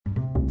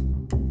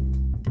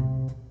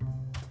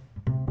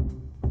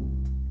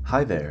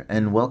Hi there,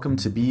 and welcome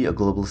to Be a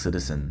Global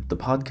Citizen, the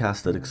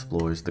podcast that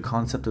explores the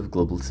concept of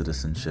global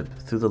citizenship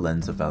through the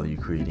lens of value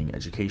creating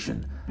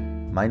education.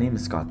 My name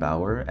is Scott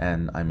Bauer,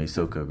 and I'm a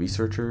SOCA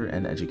researcher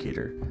and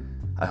educator.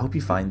 I hope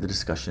you find the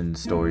discussion,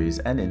 stories,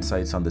 and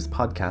insights on this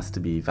podcast to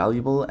be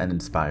valuable and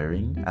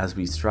inspiring as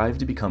we strive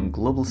to become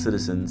global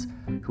citizens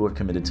who are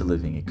committed to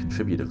living a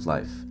contributive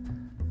life.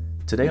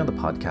 Today on the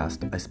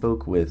podcast, I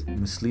spoke with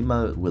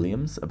Muslimah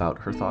Williams about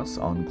her thoughts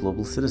on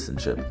global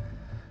citizenship.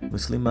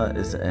 Muslimah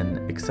is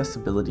an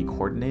accessibility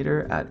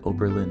coordinator at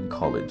Oberlin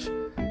College.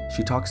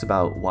 She talks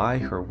about why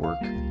her work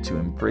to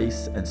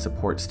embrace and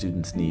support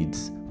students'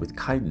 needs with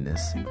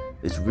kindness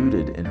is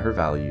rooted in her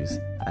values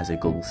as a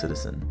global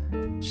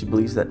citizen. She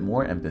believes that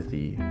more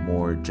empathy,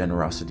 more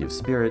generosity of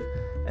spirit,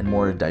 and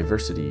more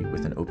diversity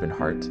with an open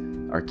heart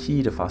are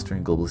key to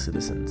fostering global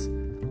citizens.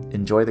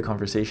 Enjoy the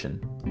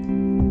conversation.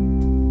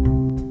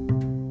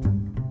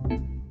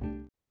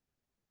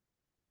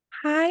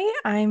 Hi,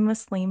 I'm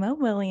Muslimah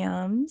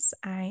Williams.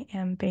 I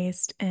am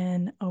based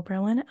in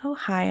Oberlin,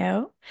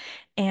 Ohio,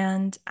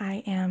 and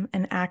I am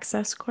an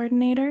access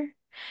coordinator.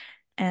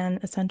 And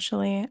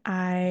essentially,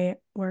 I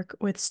work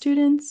with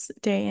students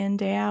day in,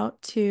 day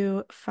out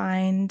to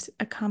find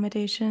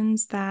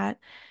accommodations that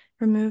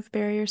remove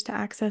barriers to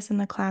access in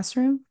the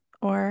classroom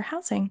or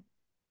housing.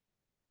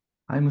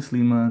 Hi,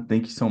 Muslima.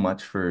 Thank you so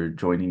much for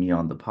joining me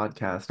on the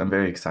podcast. I'm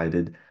very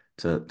excited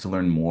to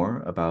learn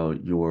more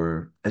about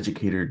your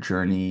educator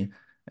journey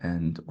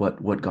and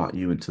what got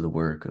you into the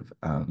work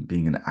of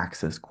being an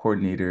access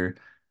coordinator.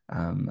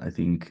 I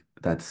think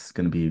that's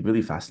going to be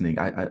really fascinating.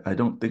 I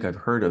don't think I've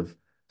heard of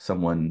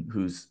someone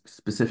whose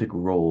specific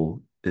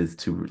role is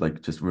to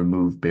like just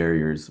remove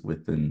barriers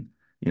within,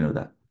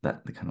 that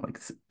the kind of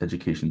like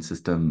education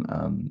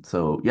system.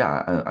 So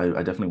yeah,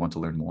 I definitely want to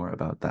learn more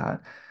about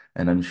that.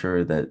 And I'm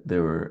sure that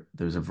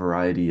there's a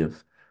variety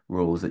of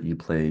roles that you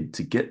played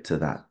to get to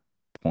that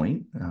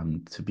point,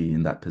 to be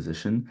in that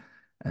position.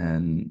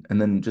 And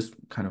then just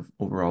kind of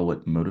overall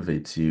what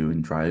motivates you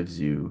and drives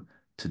you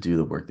to do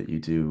the work that you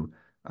do.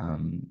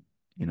 Um,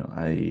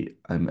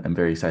 I'm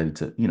very excited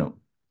to,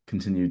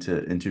 continue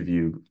to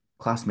interview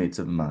classmates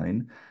of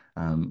mine.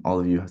 All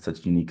of you have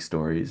such unique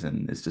stories,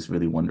 and it's just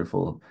really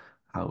wonderful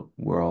how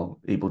we're all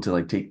able to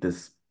like take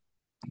this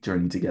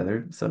journey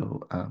together.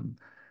 So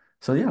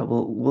yeah,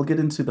 we'll get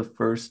into the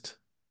first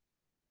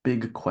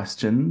big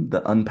question,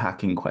 the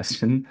unpacking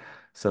question.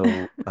 So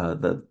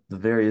the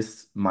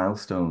various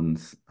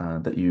milestones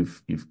that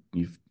you've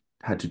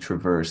had to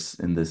traverse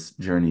in this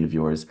journey of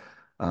yours.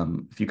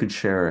 If you could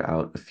share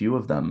out a few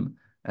of them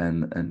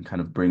and kind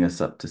of bring us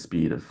up to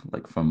speed of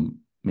like from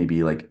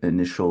maybe like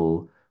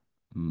initial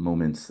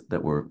moments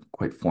that were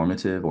quite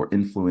formative or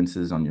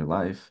influences on your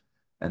life,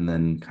 and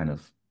then kind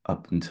of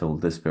up until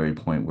this very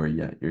point where,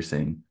 yeah, you're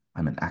saying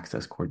I'm an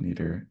access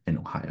coordinator in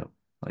Ohio.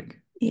 Like,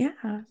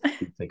 Yeah.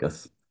 take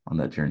us on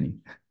that journey.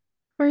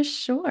 For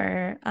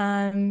sure.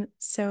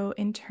 So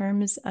in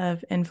terms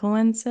of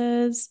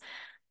influences,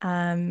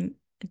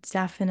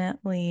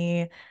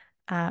 definitely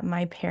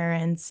my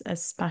parents,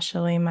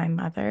 especially my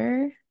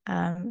mother,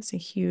 was a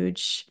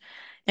huge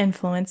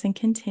influence and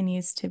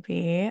continues to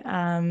be.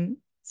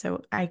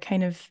 So I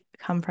kind of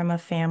come from a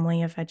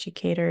family of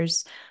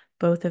educators.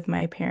 Both of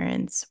my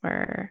parents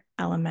were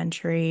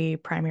elementary,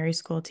 primary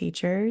school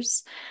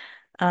teachers.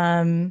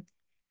 Um,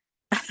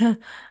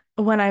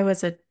 when I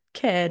was a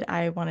kid,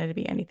 I wanted to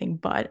be anything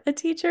but a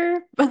teacher.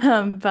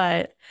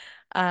 But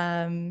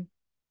um,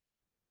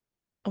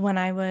 when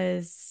I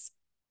was,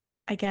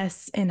 I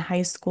guess, in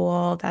high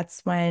school, that's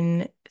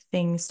when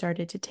things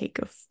started to take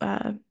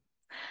a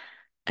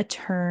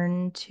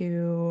turn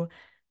to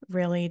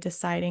really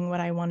deciding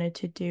what I wanted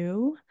to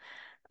do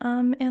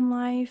in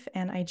life.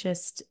 And I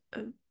just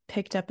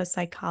picked up a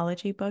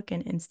psychology book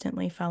and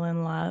instantly fell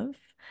in love.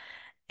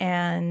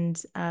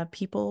 And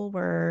people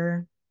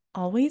were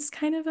always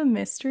kind of a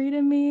mystery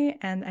to me.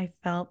 And I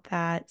felt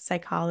that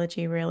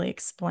psychology really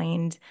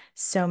explained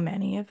so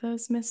many of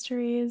those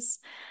mysteries.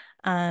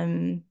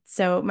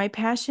 So my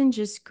passion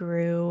just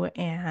grew,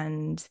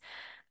 and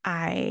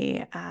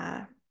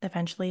I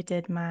eventually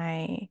did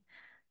my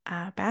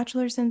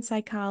bachelor's in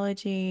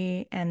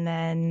psychology. And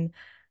then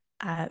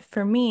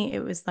for me,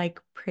 it was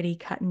like pretty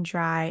cut and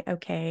dry.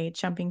 Okay,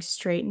 jumping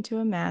straight into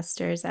a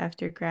master's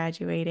after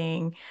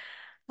graduating.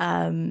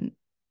 Um,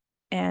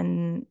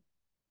 and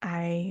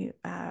I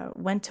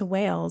went to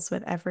Wales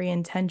with every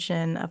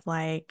intention of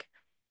like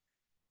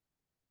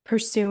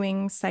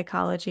pursuing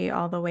psychology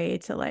all the way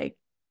to like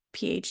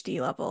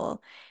PhD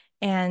level.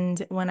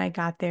 And when I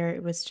got there,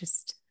 it was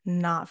just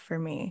not for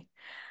me.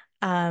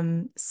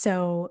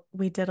 So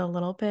we did a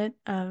little bit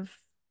of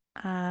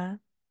uh,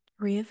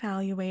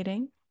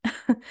 reevaluating.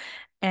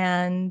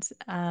 And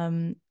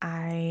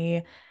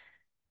I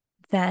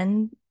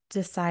then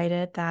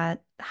decided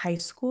that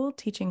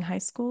teaching high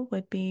school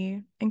would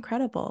be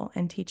incredible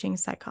and teaching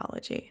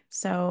psychology.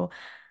 So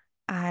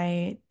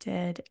I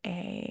did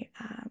a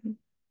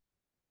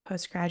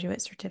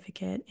postgraduate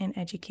certificate in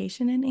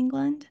education in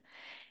England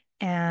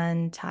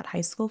and taught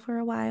high school for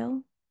a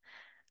while.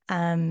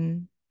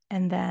 Um,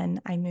 And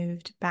then I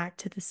moved back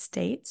to the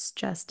States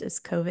just as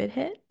COVID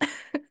hit.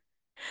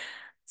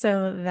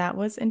 So that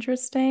was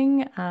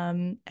interesting.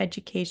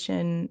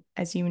 Education,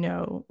 as you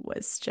know,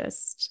 was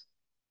just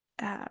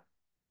uh,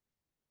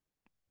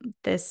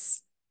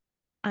 this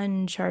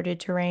uncharted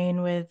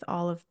terrain with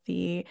all of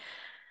the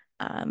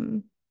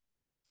um,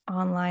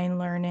 online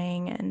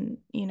learning and,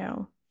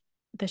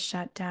 the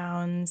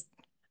shutdowns.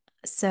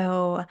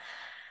 So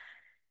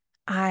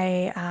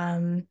I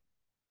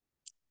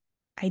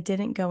I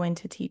didn't go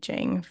into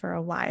teaching for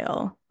a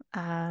while.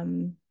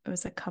 It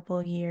was a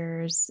couple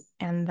years,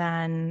 and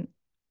then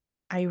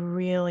I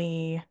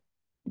really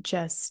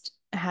just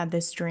had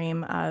this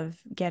dream of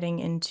getting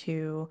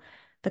into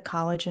the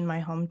college in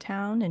my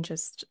hometown and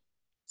just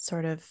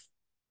sort of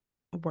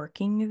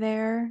working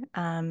there.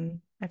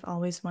 I've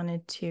always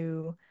wanted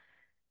to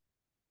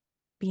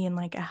be in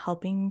like a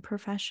helping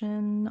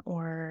profession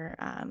or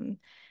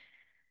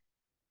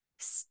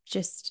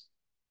just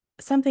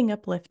something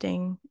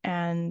uplifting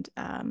and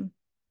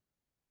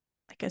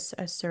like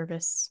a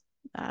service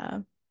uh,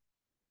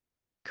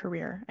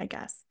 career, I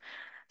guess.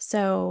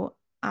 So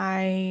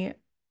I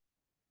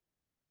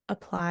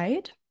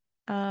applied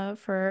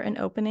for an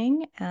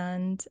opening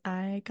and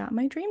I got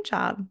my dream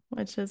job,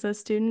 which is a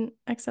student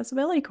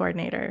accessibility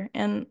coordinator.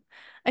 And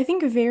I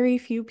think very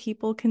few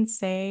people can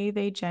say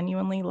they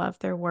genuinely love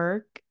their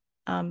work,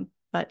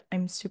 but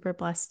I'm super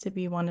blessed to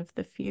be one of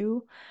the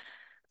few.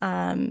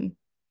 Um,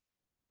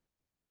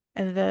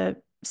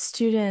 the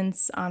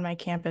students on my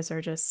campus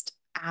are just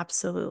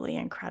absolutely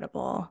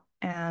incredible.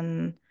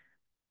 And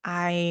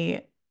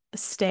I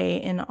stay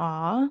in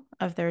awe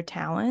of their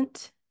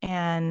talent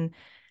and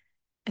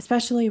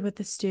especially with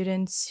the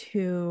students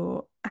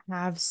who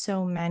have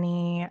so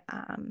many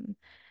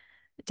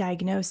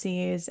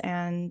diagnoses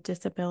and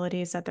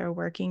disabilities that they're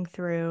working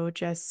through,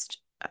 just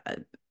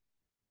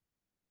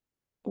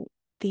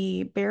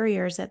the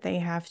barriers that they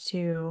have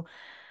to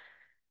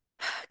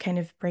kind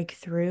of break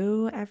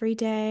through every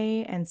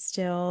day and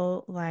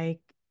still like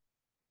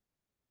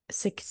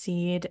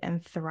succeed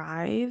and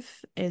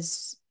thrive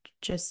is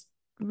just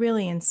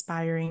really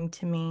inspiring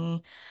to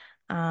me.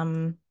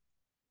 Um,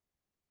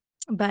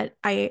 but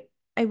I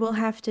will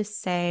have to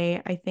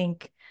say, I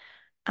think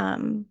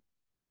um,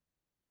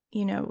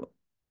 you know,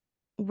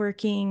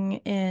 working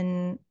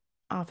in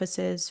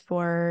offices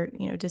for,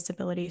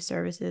 disability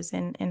services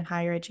in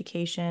higher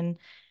education,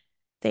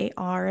 they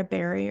are a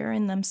barrier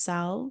in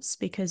themselves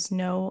because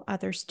no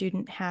other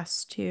student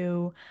has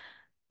to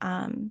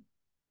um,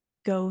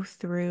 go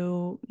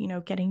through,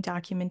 getting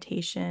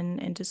documentation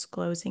and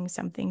disclosing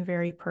something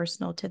very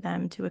personal to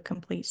them to a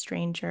complete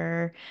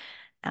stranger.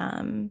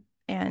 Um,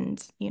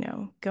 and,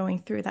 going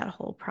through that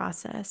whole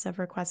process of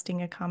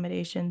requesting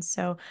accommodations.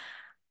 So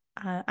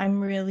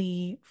I'm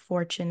really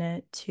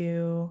fortunate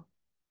to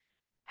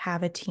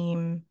have a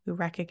team who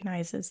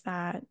recognizes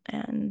that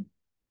and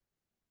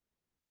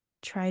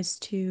tries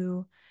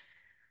to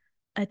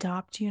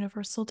adopt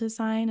universal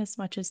design as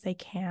much as they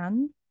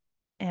can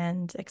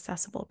and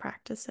accessible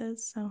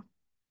practices. So,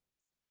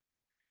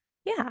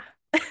 yeah.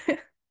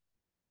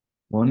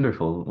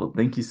 Wonderful. Well,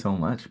 thank you so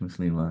much,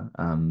 Muslima.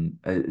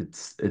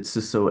 It's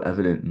just so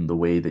evident in the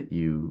way that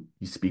you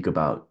speak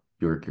about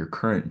your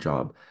current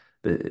job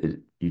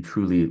that you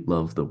truly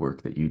love the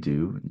work that you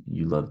do.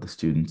 You love the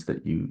students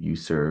that you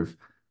serve,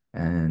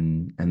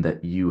 and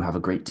that you have a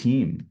great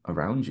team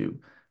around you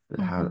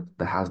Mhm.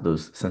 that has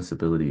those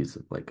sensibilities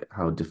of like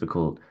how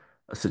difficult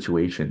a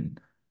situation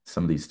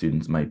some of these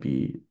students might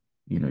be,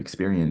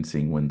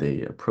 experiencing when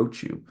they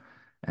approach you.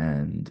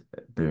 And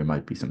there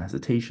might be some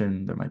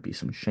hesitation, there might be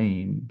some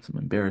shame, some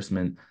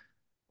embarrassment,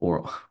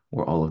 or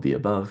or all of the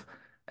above.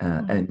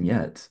 And Mhm.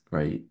 yet,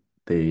 right,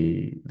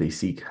 they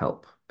seek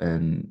help.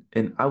 And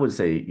I would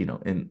say,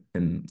 in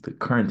the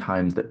current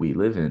times that we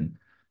live in,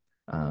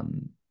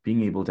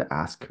 being able to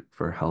ask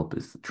for help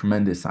is a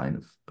tremendous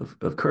sign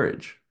of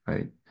courage,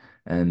 right?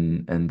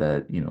 And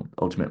that,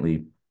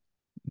 ultimately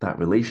that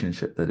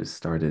relationship that is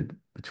started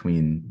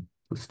between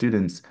the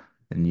students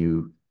and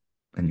you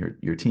and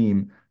your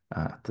team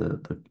at the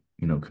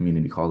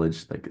community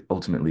college, like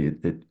ultimately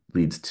it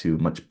leads to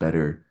much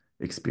better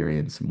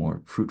experience,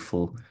 more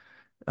fruitful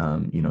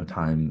Mhm.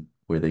 time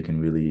where they can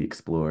really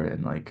explore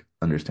and like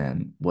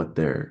understand what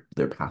their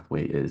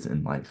pathway is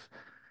in life.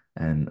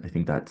 And I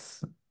think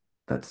that's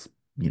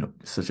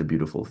such a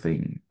beautiful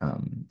thing.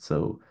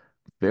 So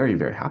very,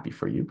 very happy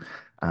for you.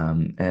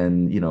 And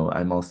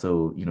I'm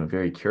also,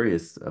 very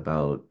curious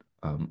about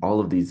all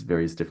of these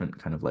various different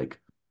kind of like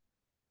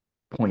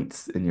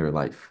points in your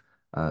life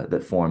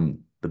that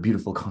form the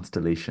beautiful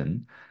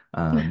constellation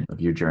of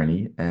your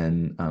journey.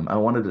 And I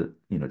wanted to,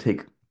 you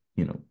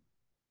know,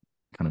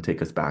 kind of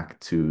take us back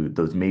to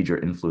those major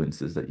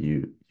influences that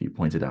you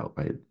pointed out,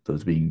 right?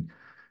 Those being,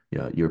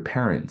 yeah, your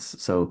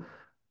parents. So,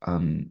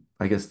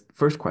 I guess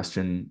first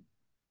question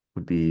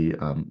would be,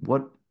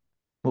 what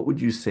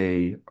would you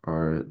say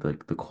are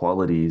like the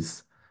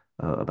qualities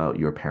about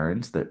your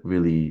parents that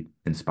really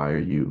inspire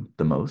you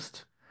the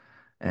most?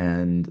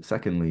 And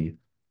secondly,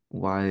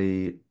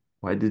 why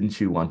why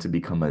didn't you want to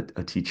become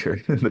a teacher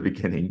in the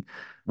beginning?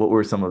 What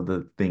were some of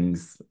the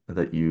things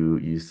that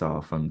you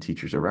saw from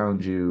teachers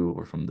around you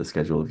or from the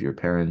schedule of your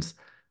parents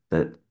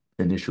that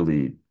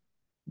initially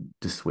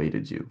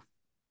dissuaded you?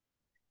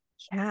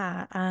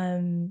 Yeah.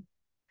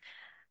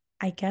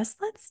 I guess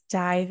let's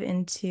dive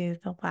into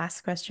the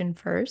last question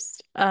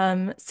first.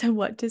 So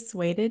what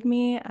dissuaded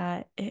me?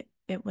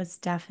 It was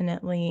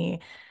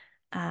definitely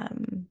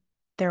um,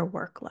 their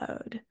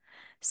workload.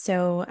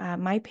 So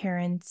my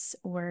parents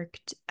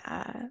worked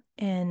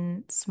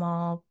in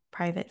small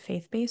private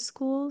faith-based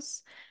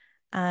schools.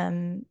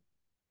 Um,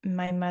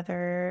 my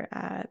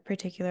mother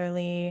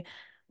particularly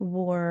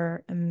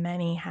wore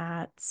many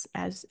hats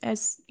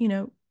as you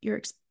know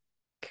you're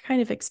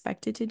kind of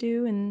expected to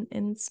do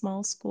in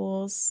small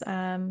schools.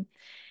 And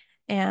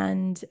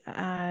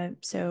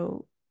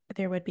so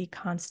there would be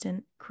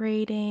constant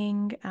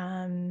grading,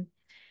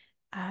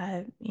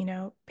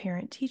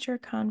 parent teacher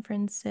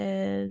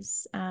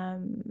conferences.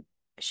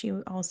 She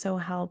also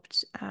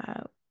helped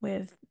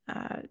with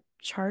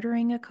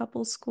chartering a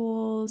couple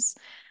schools.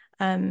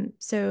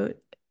 So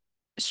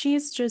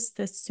she's just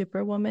this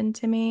superwoman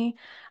to me.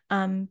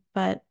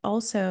 But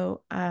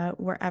also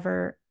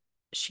wherever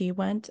she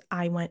went,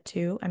 I went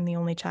too. I'm the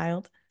only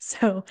child.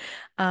 So,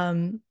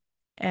 um,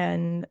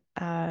 and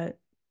I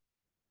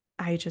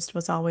just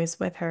was always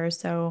with her.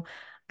 So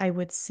I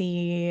would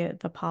see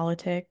the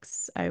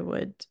politics. I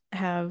would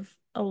have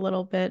a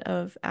little bit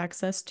of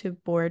access to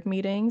board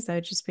meetings. I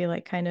would just be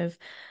like kind of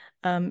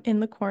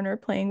in the corner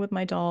playing with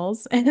my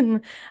dolls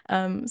and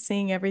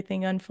seeing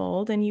everything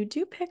unfold. And you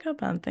do pick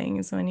up on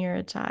things when you're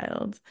a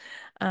child.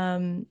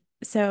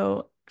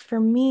 So for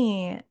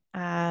me,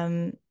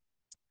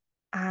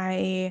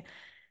 I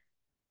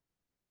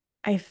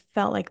I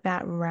felt like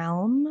that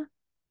realm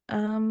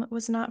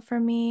was not for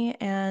me.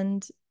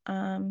 And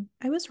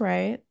I was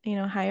right. You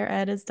know, higher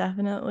ed is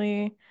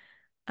definitely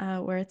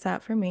where it's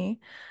at for me.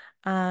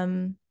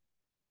 Um,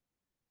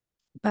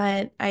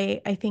 but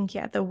I think,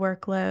 yeah, the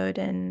workload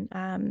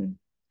and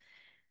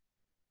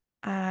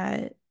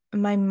uh,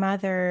 my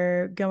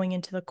mother going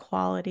into the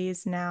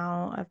qualities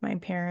now of my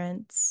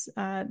parents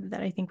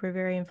that I think were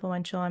very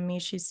influential on me.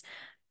 She's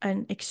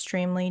an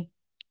extremely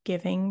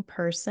giving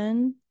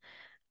person.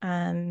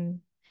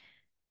 Um,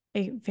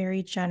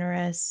 very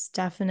generous,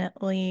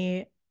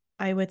 definitely,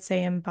 I would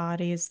say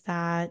embodies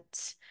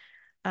that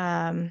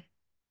um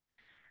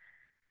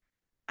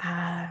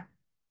uh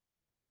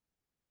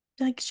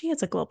like she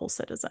is a global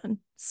citizen.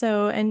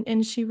 So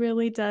and she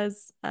really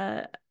does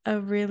a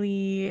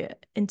really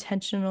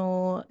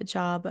intentional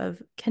job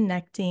of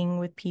connecting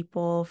with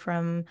people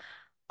from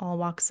all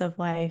walks of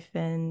life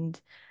and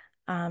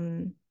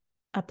um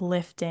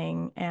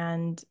uplifting,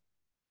 and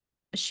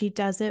she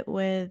does it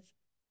with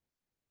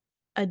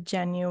a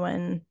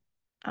genuine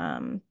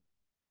um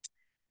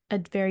a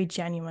very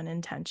genuine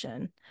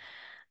intention.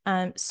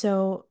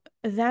 So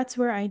that's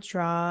where I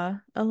draw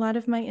a lot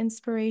of my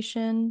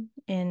inspiration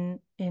in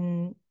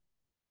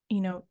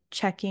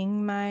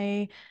checking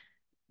my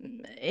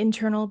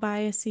internal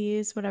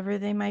biases, whatever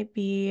they might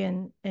be,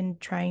 and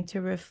trying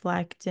to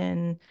reflect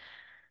and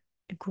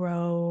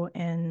grow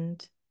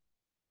and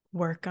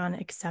work on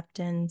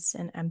acceptance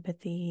and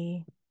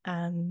empathy.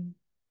 Um,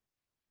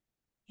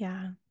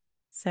 yeah.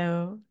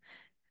 So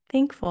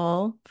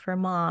thankful for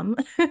mom.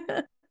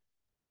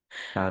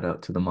 Shout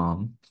out to the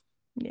mom,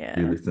 if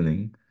you're Yeah.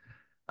 listening.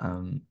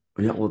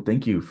 Yeah, well,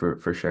 thank you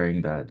for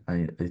sharing that.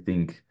 I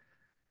think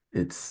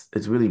it's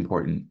really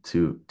important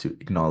to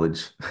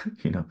acknowledge,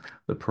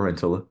 the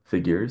parental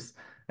figures,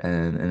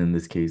 and in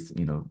this case,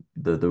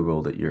 the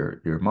role that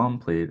your mom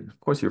played, of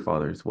course, your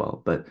father as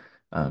well. But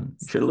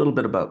share a little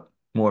bit about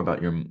more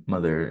about your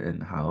mother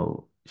and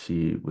how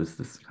she was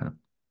this kind of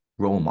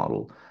role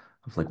model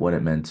of like what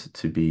it meant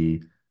to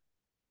be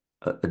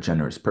a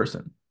generous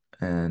person.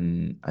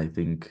 And I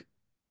think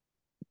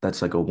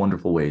that's like a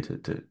wonderful way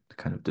to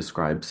kind of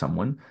describe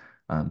someone,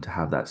 to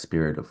have that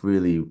spirit of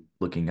really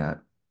looking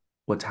at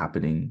what's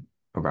happening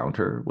around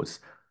her,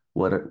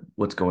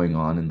 what's going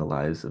on in the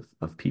lives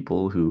of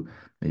people who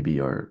maybe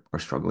are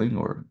struggling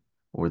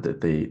or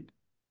that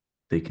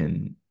they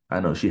can, I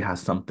don't know, she has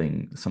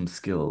something, some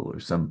skill or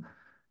some,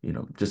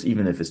 just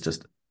even if it's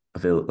just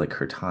avail like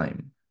her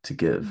time to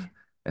give, Yeah.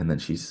 and then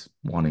she's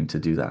wanting to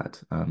do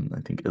that.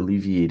 I think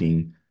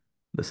alleviating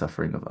the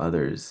suffering of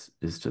others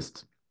is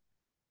just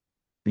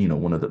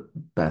one of the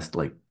best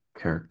like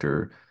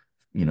character,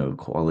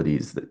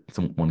 qualities that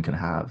someone can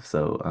have.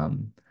 So I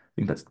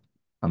think that's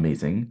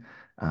amazing.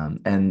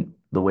 And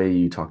the way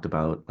you talked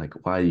about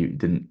like why you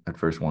didn't at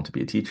first want to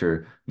be a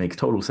teacher makes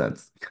total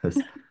sense because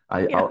Yeah.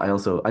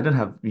 I didn't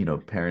have,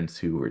 parents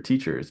who were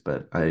teachers,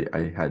 but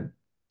I had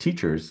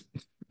teachers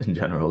in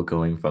general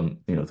going from,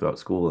 throughout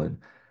school, and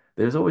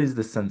there's always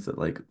this sense that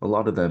like a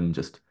lot of them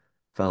just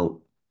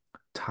felt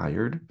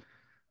tired.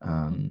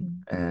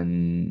 Mhm.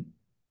 And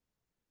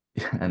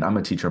and I'm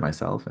a teacher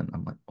myself, and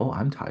I'm like, oh,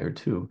 I'm tired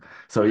too.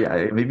 So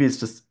yeah, maybe it's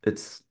just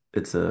it's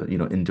a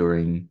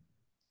enduring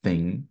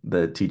thing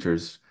that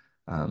teachers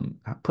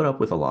put up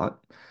with a lot,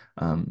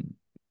 um,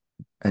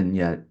 and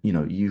yet,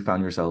 you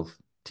found yourself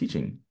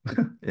teaching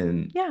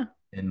in Yeah.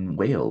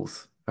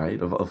 Wales,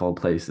 right? Of all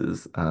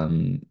places.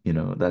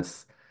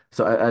 That's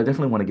so I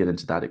definitely want to get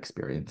into that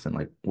experience and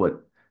like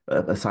what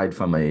aside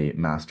from a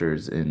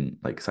master's in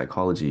like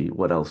psychology,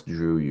 what else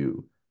drew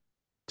you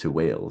to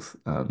Wales?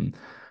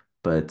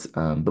 But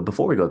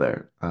before we go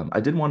there, I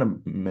did want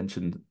to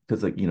mention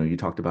because like you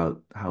talked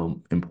about how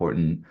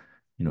important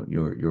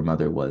your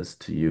mother was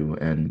to you,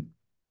 and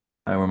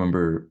I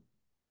remember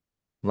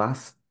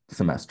last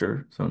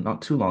semester, so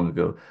not too long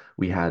ago,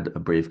 we had a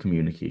Brave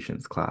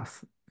Communications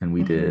class, and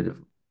we Hmm. did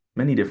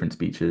many different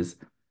speeches.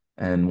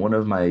 And one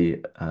of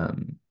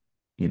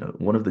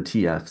the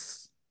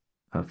TFs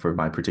for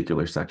my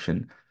particular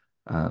section,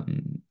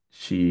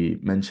 she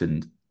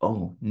mentioned,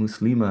 "Oh,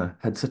 Muslima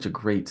had such a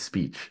great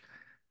speech."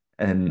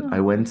 And I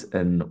went Oh.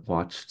 and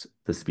watched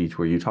the speech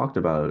where you talked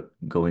about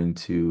going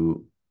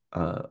to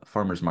a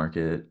farmer's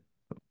market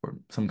or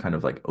some kind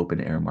of like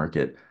open air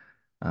market.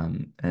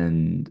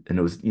 And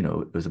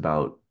it was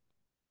about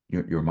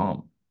your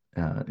mom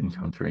Hmm.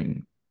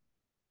 encountering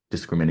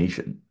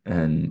discrimination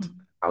and Hmm.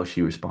 how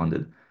she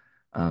responded.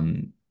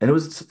 And it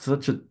was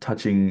such a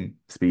touching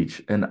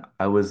speech. And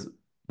I was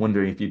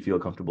wondering if you'd feel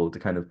comfortable to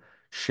kind of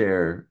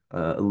share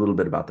a little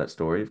bit about that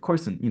story. Of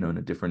course, in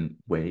a different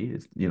way.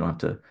 You don't have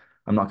to,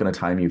 I'm not going to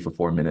time you for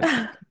 4 minutes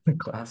in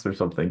class or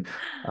something.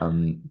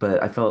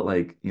 But I felt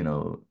like,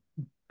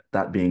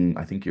 that being,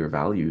 I think, your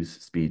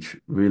values speech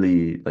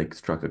really like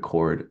struck a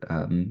chord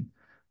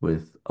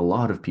with a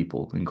lot of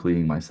people,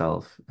 including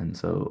myself. And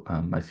so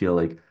I feel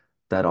like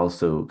that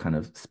also kind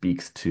of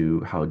speaks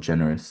to how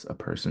generous a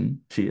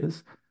person she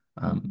is.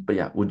 Mhm. But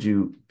yeah, would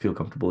you feel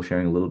comfortable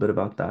sharing a little bit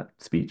about that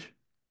speech?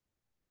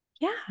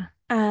 Yeah.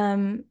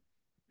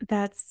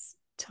 That's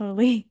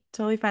totally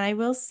fine. I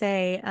will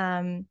say,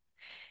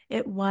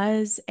 it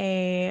was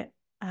a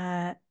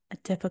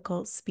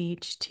difficult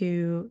speech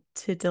to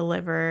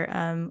deliver.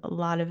 A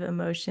lot of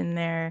emotion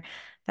there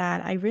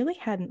that I really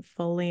hadn't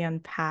fully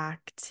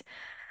unpacked.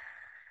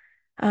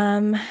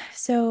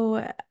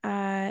 So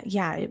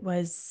yeah, it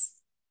was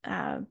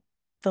uh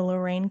the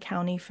Lorain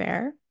County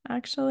Fair,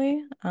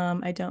 actually.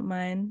 I don't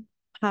mind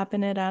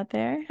popping it out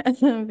there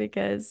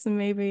because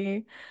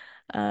maybe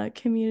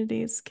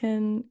communities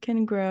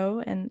can grow,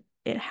 and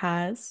it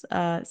has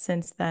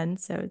since then.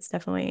 So it's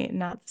definitely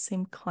not the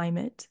same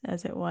climate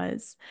as it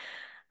was.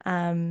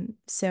 I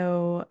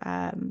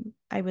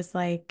was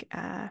like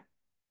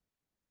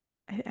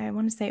I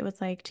want to say it was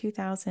like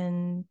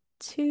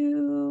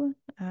 2002,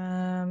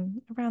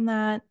 around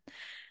that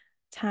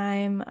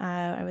time.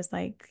 I was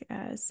like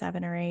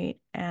 7 or 8,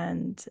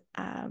 and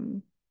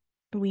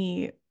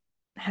we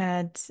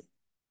had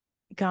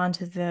gone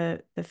to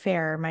the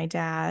fair. My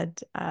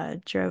dad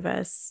drove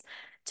us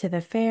to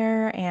the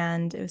fair,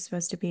 and it was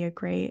supposed to be a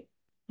great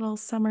little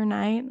summer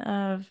night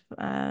of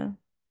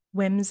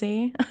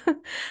whimsy.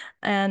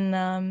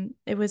 And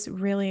it was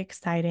really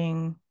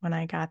exciting when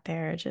I got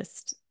there,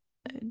 just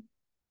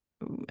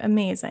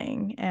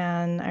amazing.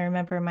 And I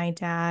remember my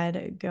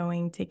dad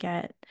going to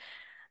get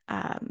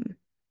um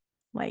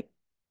like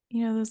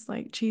those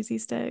like cheesy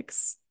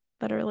sticks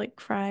that are like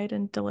fried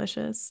and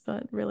delicious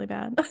but really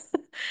bad.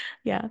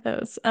 Yeah,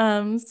 those.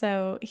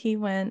 So he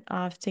went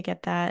off to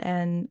get that,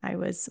 and I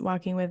was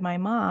walking with my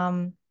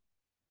mom,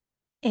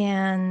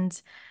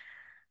 and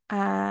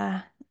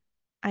uh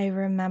I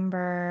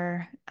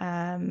remember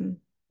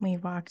we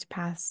walked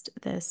past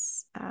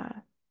this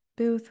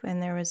booth,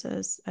 and there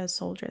was a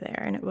soldier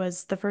there, and it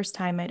was the first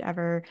time I'd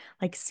ever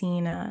like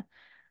seen a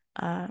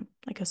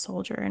like a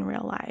soldier in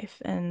real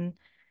life. And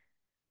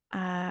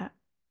uh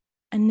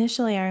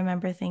initially I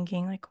remember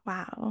thinking like,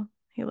 wow,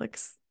 he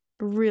looks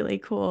really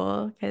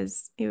cool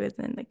because he was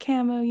in the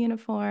camo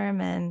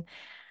uniform, and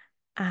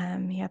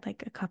he had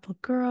like a couple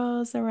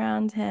girls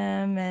around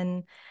him.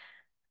 And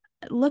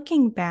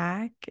looking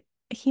back,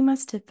 he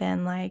must have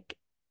been like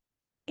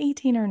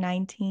 18 or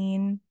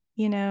 19,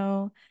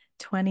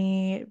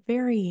 20,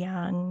 very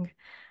young.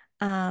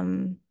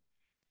 Um,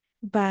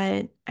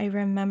 but I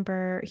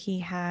remember he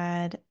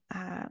had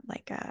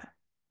like a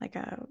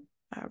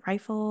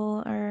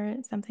rifle or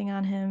something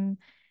on him,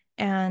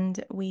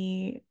 and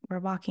we were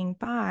walking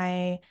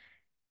by,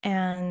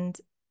 and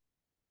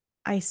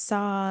I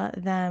saw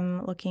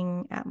them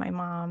looking at my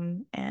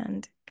mom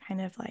and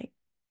kind of like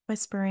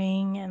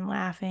whispering and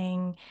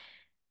laughing,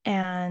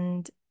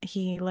 and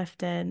he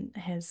lifted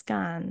his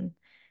gun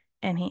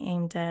and he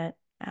aimed it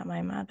at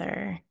my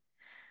mother,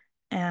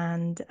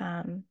 and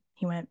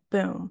he went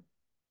boom,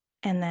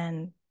 and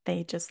then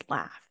they just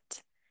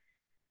laughed.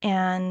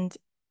 And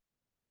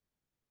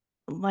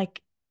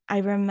like I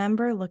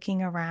remember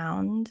looking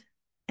around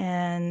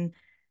and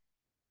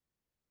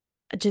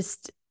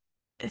just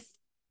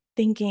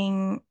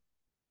thinking,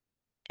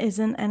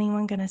 isn't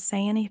anyone going to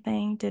say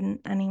anything?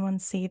 Didn't anyone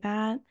see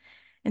that?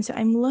 And so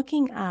I'm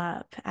looking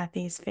up at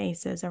these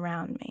faces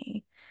around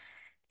me,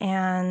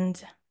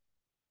 and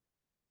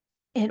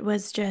it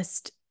was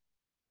just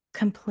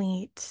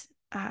complete,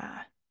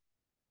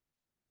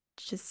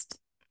 just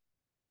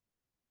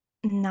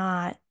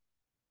not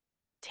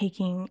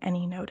taking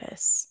any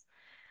notice.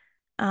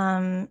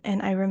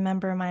 And I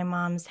remember my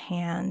mom's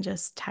hand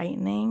just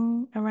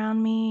tightening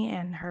around me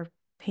and her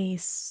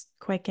pace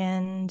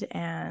quickened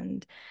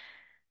and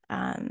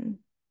um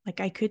like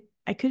I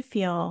could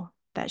feel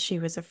that she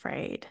was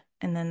afraid.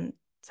 And then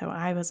so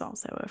I was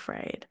also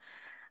afraid.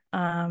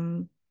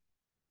 Um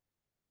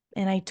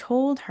and I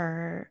told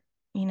her,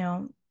 you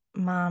know,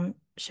 Mom,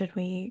 should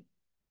we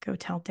go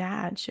tell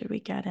Dad? Should we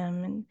get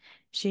him? And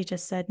she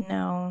just said,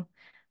 no,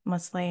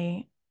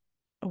 Musley,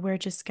 we're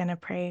just gonna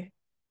pray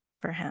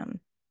for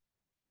him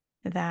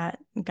that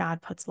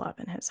God puts love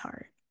in his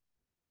heart.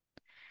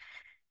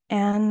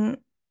 And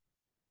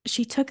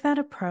she took that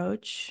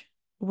approach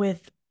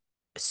with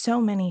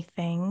so many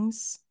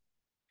things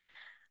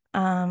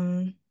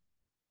um,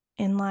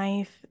 in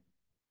life,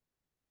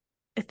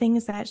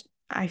 things that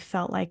I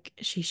felt like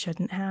she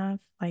shouldn't have,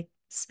 like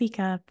speak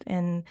up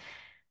and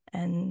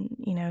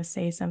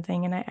say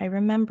something. And I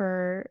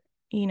remember,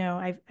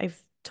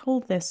 I've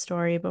told this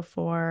story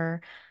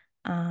before,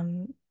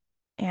 um,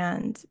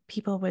 and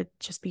people would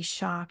just be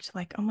shocked,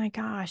 like, "Oh my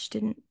gosh,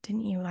 didn't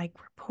you like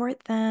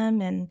report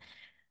them?" And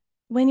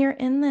when you're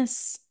in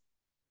this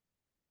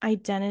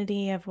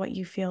identity of what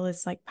you feel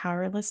is like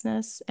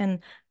powerlessness. And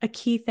a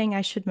key thing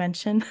I should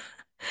mention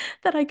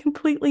that I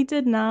completely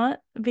did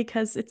not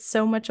because it's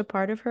so much a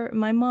part of her.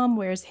 My mom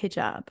wears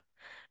hijab.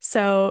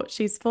 So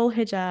she's full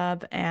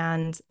hijab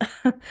and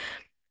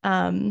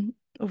um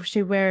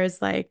she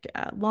wears like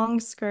long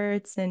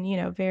skirts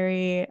and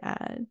very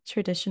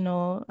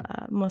traditional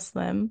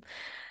Muslim.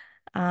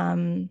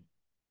 Um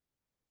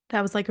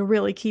that was like a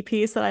really key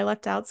piece that I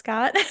left out,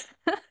 Scott.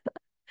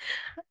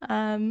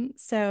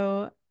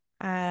 So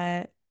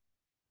uh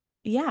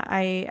yeah,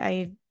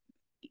 I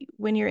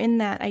when you're in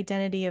that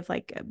identity of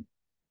like a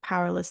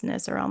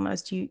powerlessness or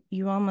almost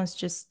you almost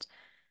just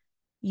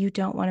you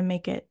don't want to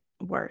make it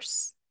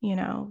worse.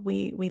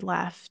 We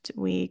left,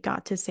 we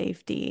got to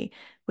safety.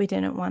 We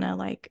didn't want to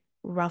like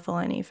ruffle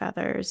any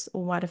feathers.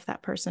 What if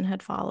that person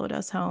had followed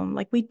us home?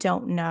 Like we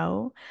don't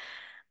know.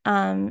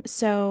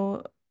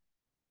 So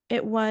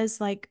it was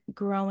like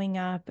growing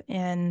up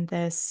in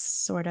this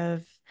sort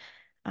of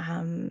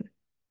um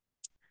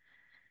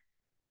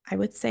I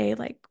would say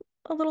like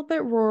a little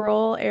bit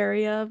rural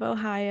area of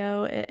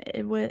Ohio.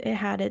 It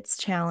had its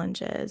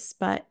challenges,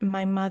 but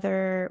my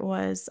mother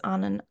was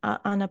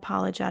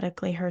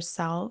unapologetically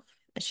herself.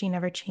 She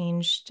never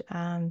changed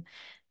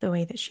the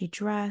way that she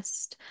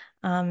dressed.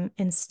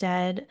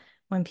 Instead,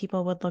 when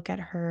people would look at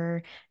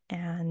her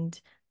and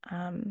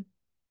um,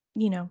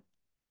 you know,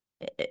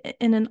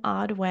 in an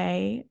odd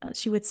way,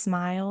 she would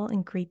smile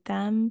and greet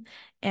them,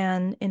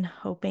 and in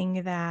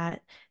hoping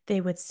that they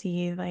would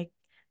see like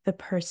the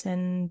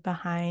person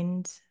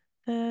behind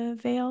the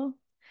veil.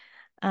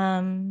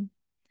 Um,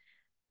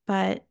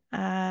 but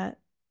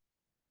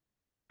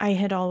I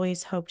had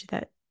always hoped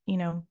that,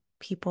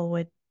 people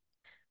would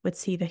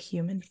see the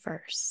human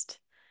first.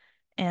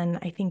 And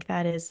I think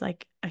that is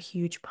like a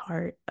huge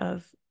part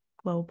of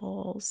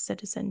global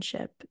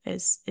citizenship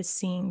is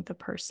seeing the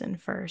person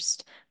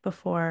first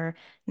before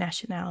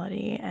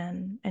nationality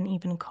and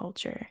even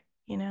culture,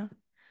 you know?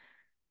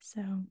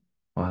 So,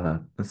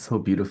 Wow, that's so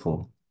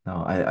beautiful.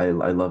 No,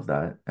 I love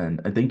that.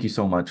 And I thank you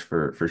so much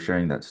for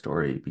sharing that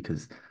story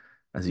because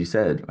as you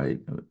said, right,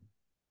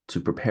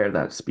 to prepare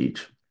that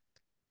speech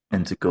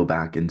and to go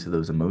back into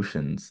those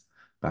emotions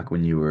back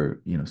when you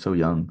were, so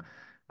young,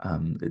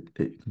 it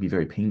can be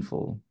very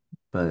painful.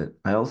 But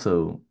I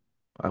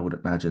would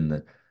imagine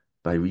that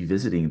by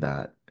revisiting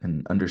that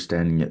and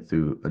understanding it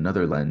through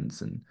another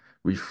lens and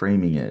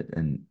reframing it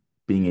and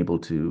being able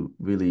to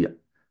really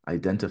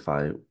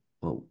identify,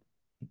 well,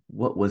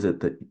 what was it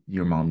that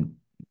your mom,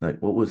 like,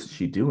 what was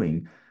she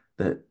doing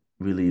that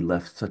really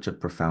left such a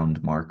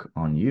profound mark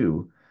on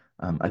you?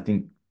 I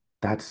think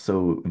that's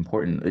so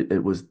important.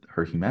 It was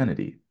her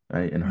humanity,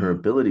 right? And her mhm,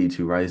 ability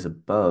to rise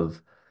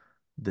above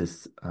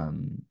this,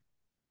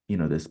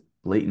 this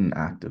blatant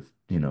act of,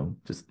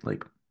 just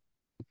like,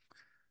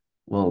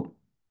 well,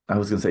 I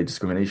was gonna say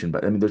discrimination,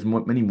 but I mean, there's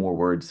many more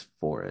words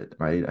for it,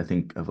 right? I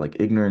think of like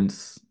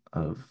ignorance,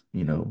 of,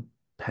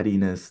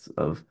 pettiness,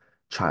 of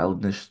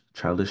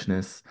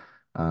childishness.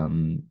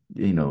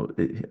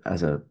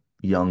 As a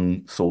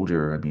young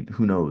soldier, I mean,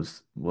 who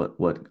knows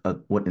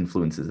what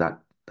influences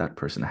that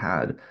person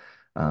had,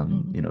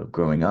 mhm.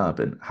 growing up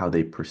and how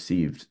they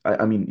perceived.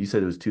 I mean, you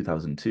said it was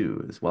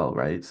 2002 as well,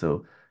 right?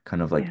 So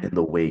kind of like in Yeah.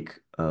 the wake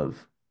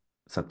of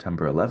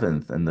September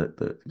 11th and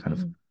the kind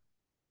of Mhm,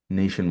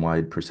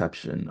 nationwide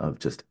perception of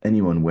just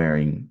anyone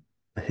wearing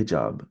a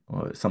hijab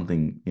or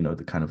something, to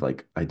kind of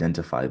like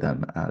identify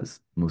them as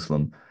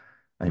Muslim.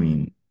 I mhm,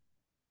 mean,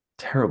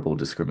 terrible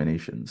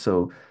discrimination.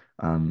 So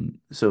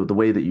the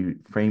way that you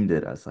framed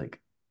it as like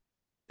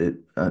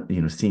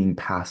seeing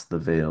past the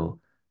veil,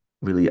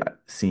 really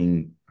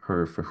seeing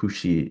her for who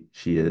she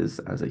is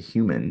as a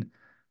human.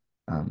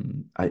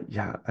 I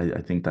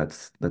think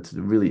that's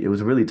really it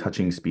was a really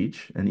touching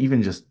speech, and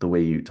even just the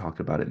way you talk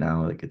about it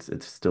now, like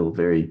it's still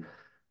very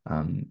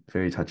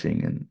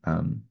touching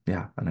and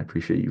yeah, and I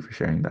appreciate you for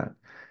sharing that.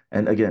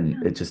 And again,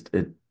 yeah.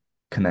 it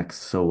connects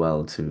so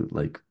well to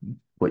like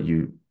what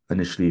you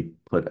initially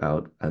put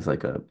out as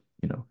like a,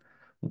 you know,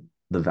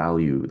 the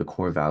value, the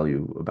core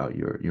value about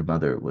your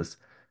mother was,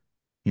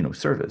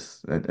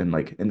 service. And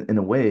like in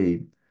a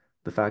way,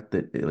 the fact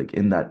that like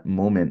in that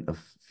moment of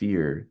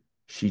fear,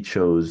 she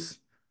chose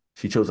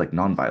she chose like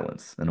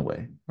nonviolence in a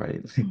way,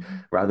 right?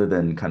 Mhm. Rather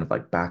than kind of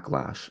like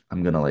backlash,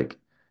 I'm gonna like,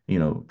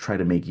 try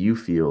to make you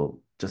feel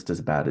just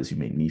as bad as you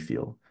made me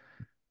feel.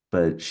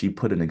 But she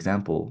put an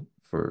example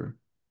for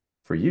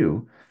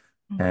you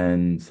Mhm.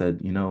 and said,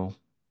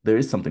 there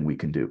is something we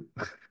can do,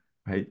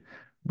 right?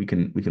 We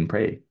can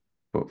pray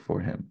for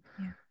him.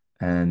 Yeah.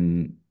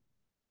 And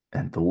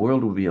and the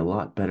world would be a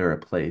lot better a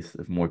place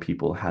if more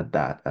people had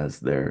that as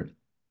their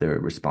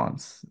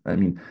response. I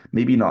mean,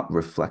 maybe not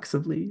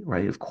reflexively,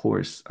 right? Of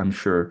course, I'm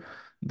sure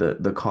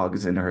the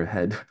cogs in her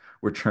head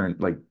were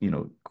turned like,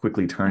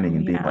 quickly turning Oh,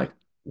 and being yeah. like,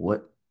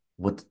 what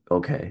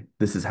okay,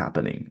 this is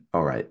happening.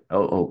 All right.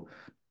 Oh,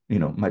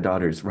 my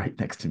daughter's right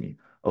next to me.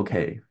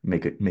 Okay,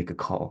 make a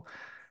call.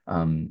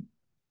 Um,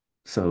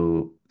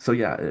 so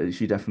yeah,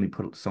 she definitely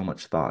put so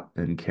much thought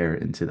and care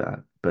into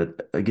that.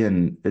 But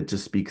again, it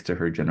just speaks to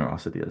her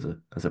generosity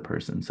as a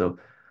person. So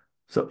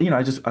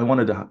I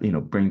wanted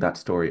to bring that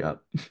story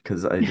up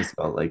because I just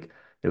felt like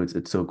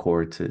it's so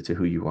core to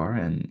who you are.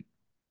 And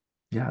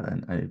yeah,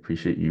 and I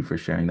appreciate you for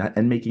sharing that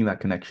and making that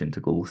connection to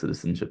global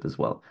citizenship as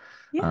well.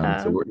 So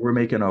Yeah. we're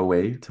making our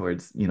way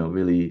towards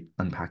really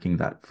unpacking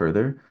that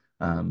further.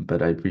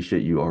 But I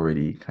appreciate you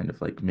already kind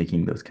of like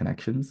making those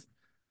connections.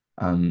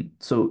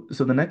 So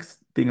the next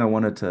thing I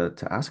wanted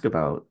to ask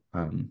about,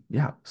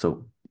 yeah,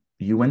 so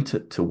you went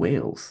to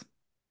Wales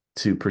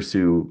to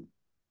pursue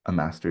a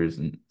master's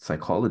in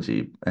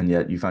psychology, and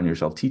yet you found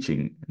yourself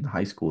teaching in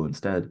high school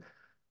instead.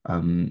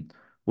 Um,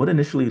 what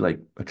initially like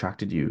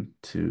attracted you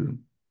to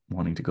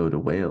wanting to go to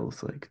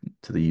Wales, like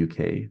to the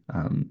UK?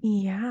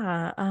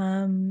 Yeah.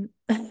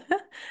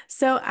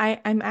 So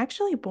I'm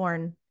actually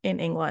born in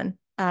England.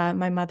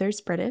 My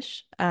mother's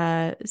British.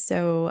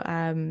 So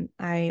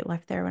I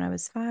left there when I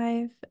was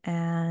 5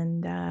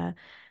 and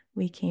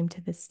we came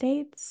to the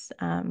States.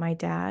 My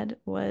dad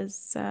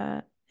was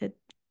it,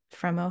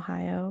 from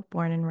Ohio,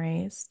 born and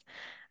raised.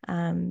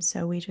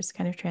 So we just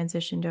kind of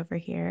transitioned over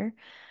here.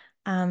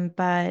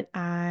 But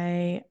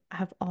I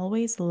have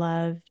always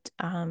loved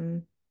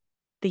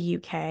the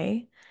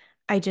UK.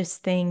 I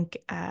just think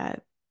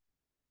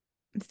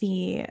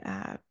the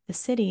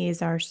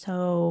cities are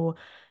so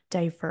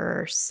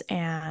diverse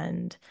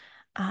and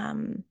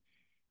um,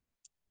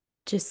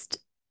 just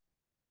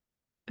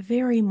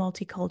very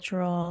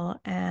multicultural,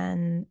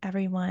 and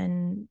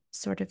everyone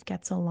sort of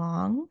gets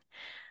along.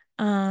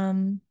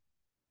 Um,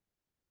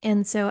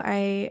 and so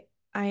I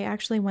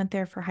actually went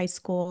there for high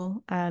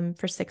school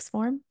for sixth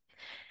form,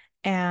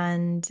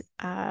 and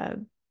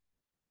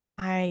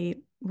I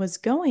was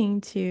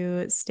going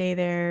to stay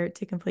there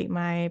to complete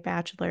my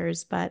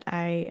bachelor's, but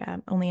I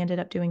only ended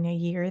up doing a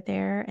year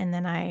there, and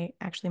then I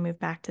actually moved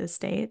back to the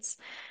States.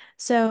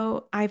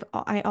 So I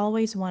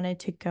always wanted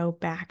to go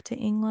back to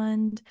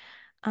England,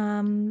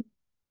 um,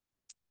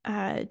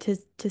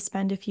 to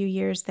spend a few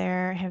years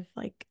there. I have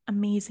like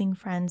amazing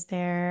friends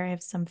there. I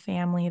have some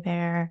family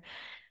there.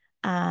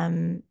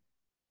 Um,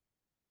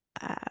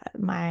 uh,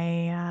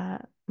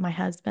 my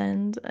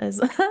husband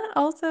is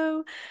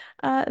also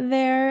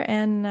there,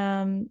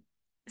 and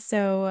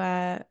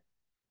so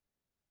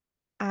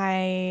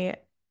I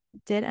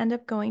did end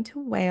up going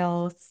to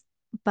Wales,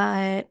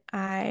 but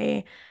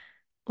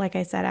like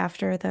I said,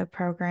 after the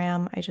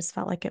program, I just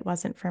felt like it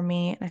wasn't for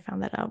me, and I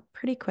found that out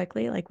pretty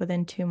quickly, like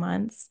within 2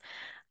 months.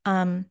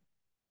 Um,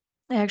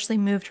 I actually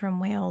moved from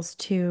Wales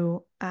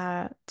to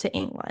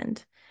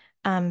England,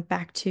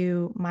 back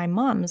to my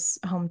mom's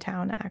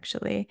hometown,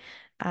 actually,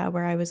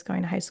 where I was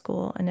going to high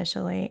school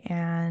initially,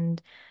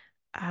 and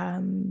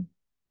um,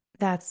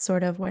 that's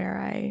sort of where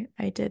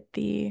I did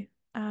the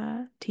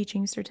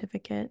teaching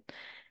certificate.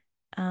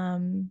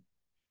 Um,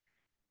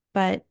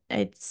 but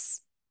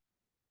it's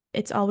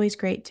always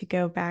great to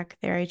go back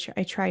there.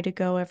 I try to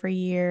go every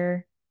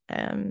year,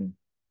 um,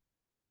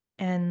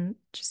 and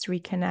just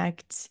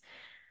reconnect.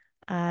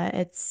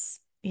 It's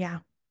yeah,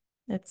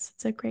 it's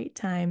a great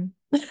time.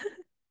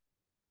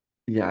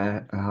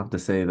 Yeah, I have to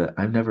say that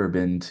I've never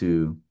been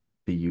to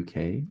the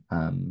UK,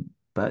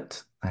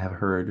 but I have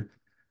heard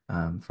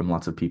from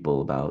lots of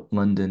people about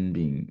London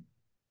being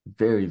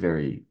very,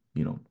 very,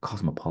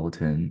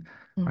 cosmopolitan,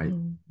 right?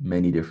 Mhm.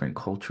 Many different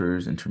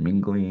cultures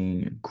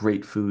intermingling,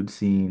 great food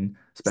scene,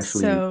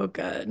 especially So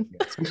good.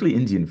 especially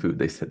Indian food.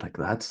 They said like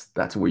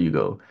that's where you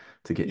go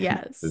to get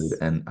Indian food,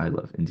 Yes. and I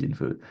love Indian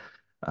food.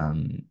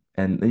 And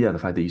yeah, the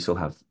fact that you still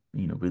have,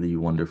 really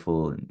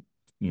wonderful and,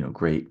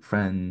 great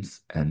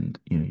friends and,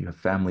 you have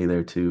family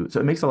there too. So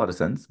it makes a lot of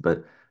sense.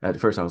 But at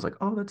first I was like,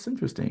 oh, that's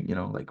interesting,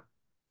 like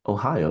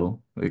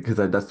Ohio, because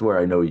that's where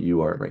I know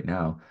you are right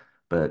now.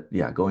 But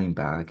yeah, going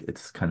back,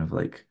 it's kind of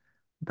like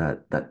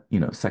that,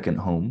 second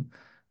home,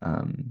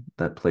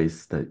 that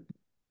place that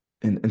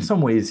in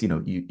some ways,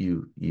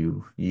 you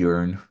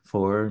yearn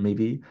for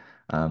maybe.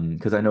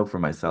 Because I know for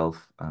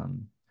myself,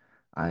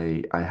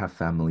 I have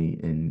family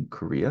in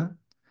Korea.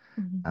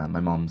 Mhm. My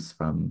mom's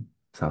from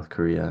South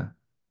Korea,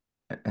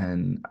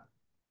 and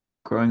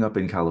growing up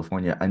in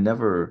California, I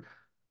never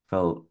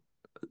felt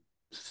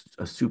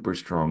a super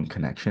strong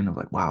connection of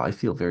like, wow, I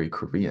feel very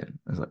Korean.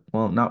 I was like,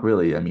 well, not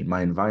really. I mean,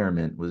 my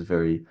environment was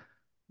very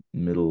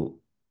middle,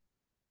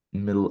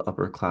 middle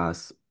upper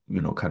class,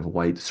 kind of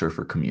white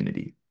surfer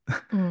community.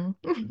 Mm.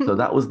 So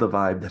that was the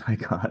vibe that I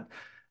got.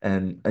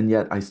 And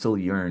yet I still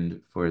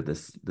yearned for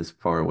this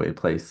faraway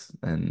place,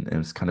 and it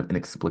was kind of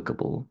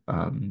inexplicable.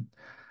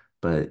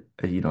 But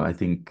I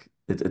think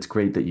it's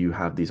great that you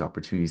have these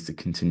opportunities to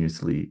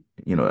continuously,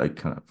 like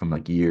kind of from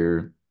like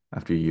year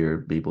after year,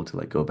 be able to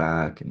like go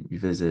back and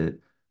revisit,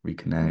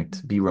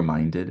 reconnect, Mhm. be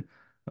reminded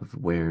of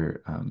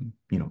where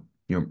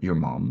your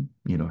mom,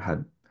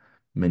 had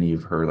many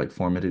of her like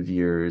formative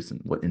years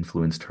and what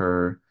influenced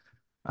her.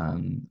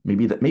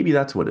 Maybe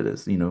that's what it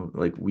is,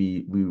 like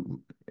we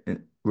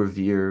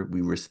revere,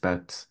 we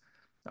respect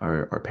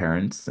our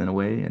parents in a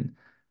way, and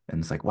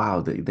it's like,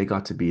 wow, they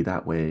got to be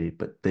that way,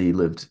 but they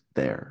lived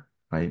there,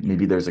 right?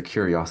 Maybe Yeah. there's a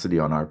curiosity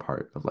on our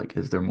part of like,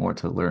 is there more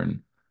to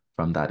learn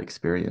from that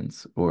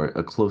experience or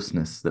a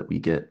closeness that we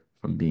get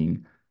from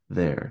being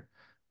there?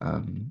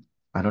 Um,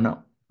 I don't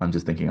know. I'm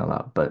just thinking out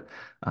loud, but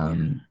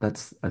Yeah.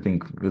 that's, I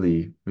think,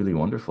 really, really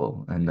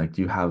wonderful. And like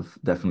you have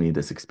definitely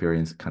this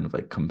experience kind of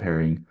like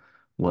comparing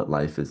what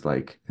life is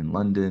like in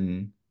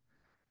London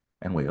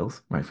and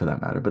Wales, right, for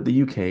that matter, but the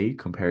UK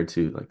compared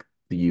to like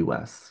the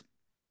US.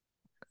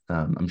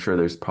 I'm sure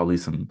there's probably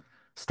some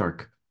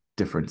stark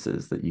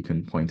differences that you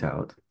can point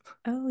out.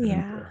 Oh,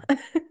 And yeah.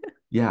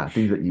 yeah,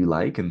 things that you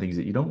like and things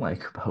that you don't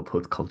like about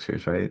both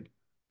cultures, right?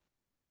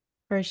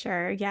 For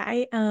sure. Yeah,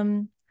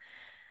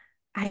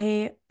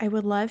 I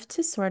would love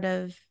to sort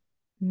of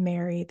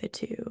marry the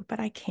two, but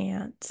I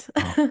can't,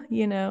 Oh,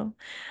 you know.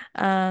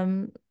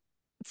 Um,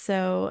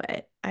 so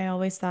I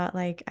always thought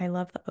like I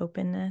love the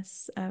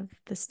openness of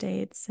the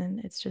States and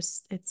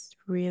it's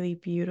really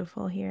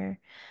beautiful here.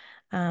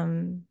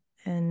 Um,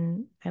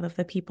 and I love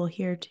the people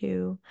here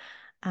too.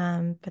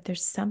 But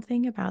there's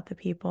something about the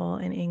people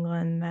in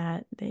England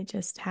that they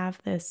just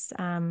have this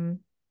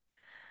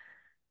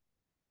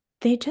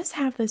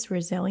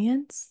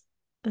resilience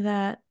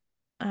that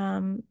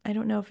I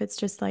don't know if it's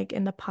just like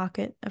in the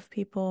pocket of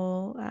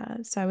people.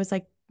 So I was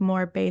like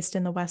more based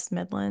in the West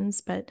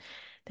Midlands, but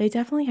they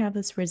definitely have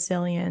this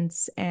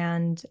resilience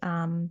and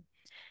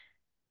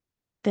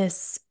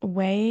this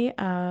way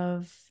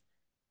of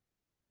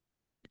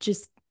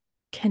just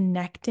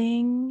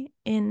connecting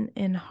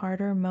in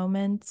harder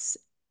moments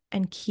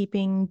and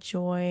keeping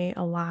joy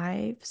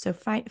alive. So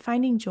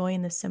finding joy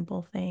in the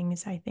simple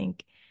things, I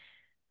think.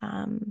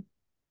 Um,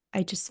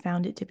 I just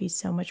found it to be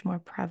so much more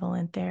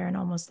prevalent there and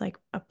almost like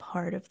a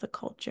part of the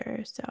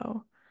culture.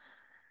 So,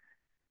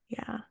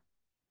 yeah.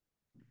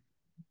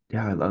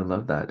 yeah, I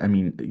love that. I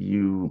mean,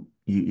 you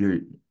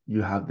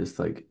have this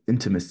like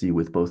intimacy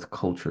with both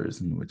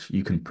cultures in which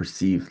you can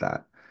perceive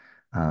that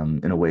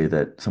in a way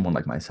that someone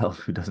like myself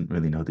who doesn't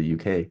really know the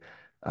UK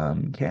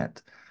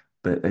can't.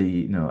 But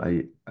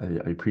I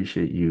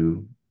appreciate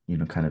you,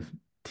 kind of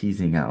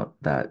teasing out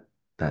that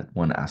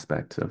one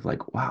aspect of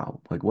like,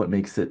 wow, like what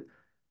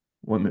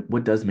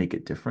does make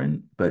it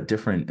different, but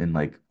different in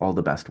like all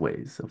the best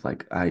ways of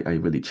like I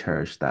really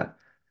cherish that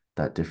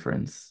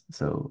difference.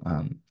 So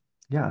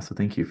yeah, so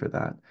thank you for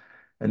that.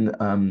 And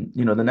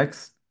the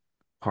next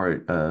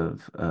part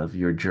of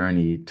your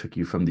journey took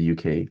you from the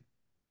UK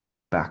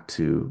back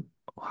to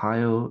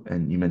Ohio,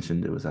 and you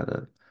mentioned it was at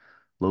a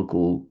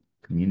local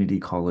community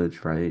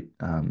college, right?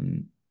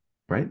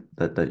 Right?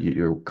 That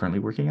you're currently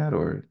working at,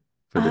 or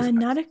for this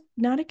next?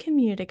 Not a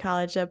community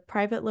college, a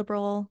private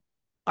liberal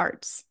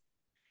arts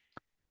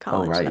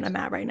Oh, college that right. I'm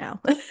at right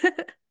now.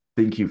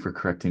 Thank you for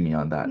correcting me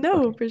on that. No,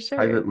 Okay. for sure.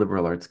 Private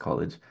liberal arts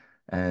college.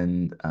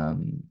 And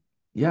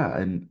yeah,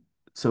 and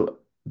so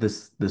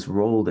this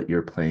role that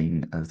you're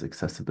playing as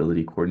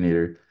accessibility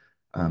coordinator,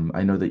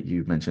 I know that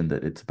you mentioned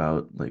that it's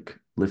about like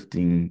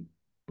lifting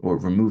or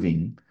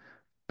removing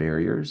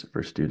barriers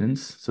for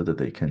students so that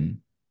they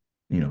can,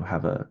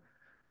 have a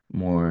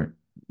more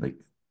like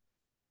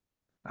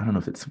I don't know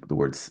if it's the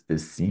words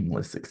is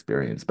seamless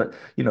experience, but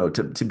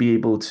to be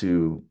able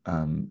to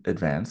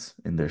advance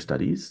in their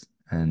studies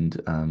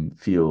and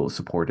feel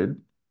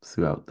supported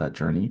throughout that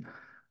journey.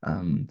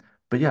 Um,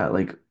 but yeah,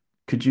 like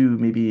could you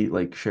maybe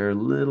like share a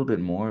little bit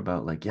more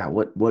about like yeah,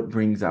 what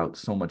brings out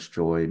so much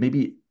joy?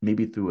 Maybe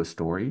through a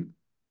story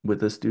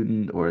with a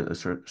student or a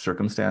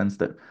circumstance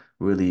that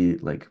really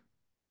like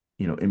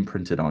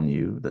imprinted on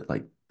you that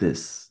like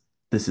this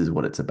is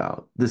what it's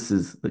about. This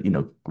is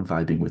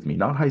vibing with me,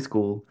 not high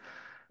school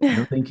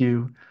no, thank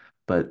you.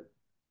 But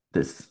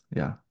this,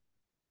 yeah.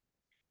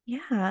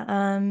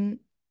 Yeah.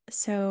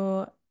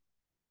 So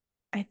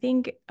I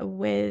think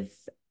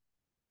with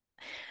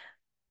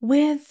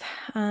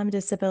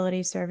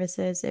disability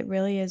services, it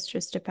really is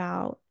just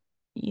about,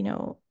 you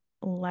know,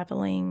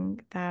 leveling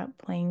that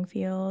playing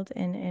field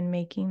and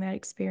making that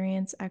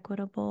experience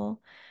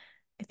equitable.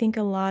 I think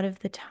a lot of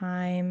the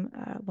time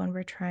when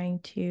we're trying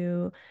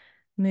to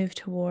move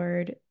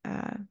toward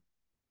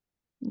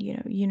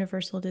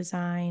universal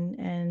design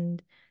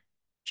and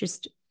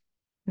just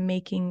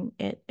making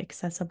it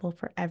accessible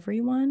for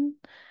everyone,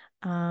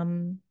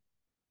 um,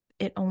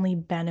 it only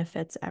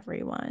benefits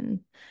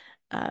everyone.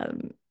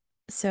 Um,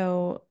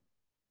 so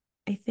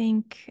I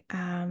think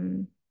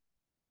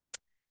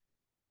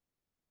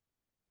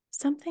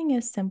something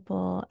as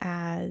simple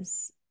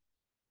as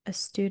a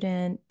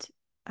student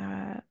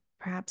uh,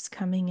 perhaps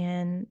coming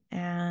in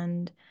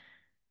and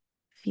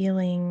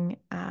feeling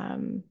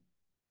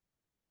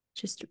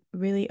just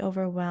really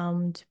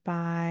overwhelmed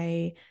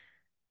by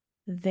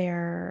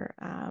their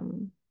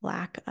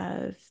lack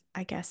of,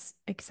 I guess,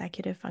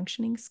 executive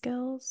functioning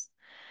skills,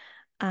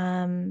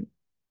 um,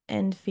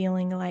 and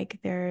feeling like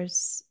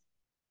there's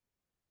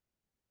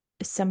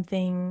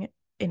something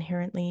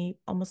inherently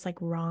almost like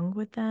wrong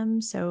with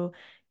them. So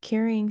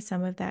carrying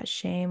some of that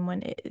shame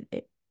when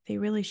they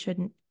really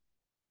shouldn't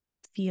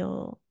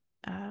feel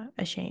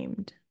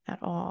ashamed at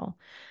all.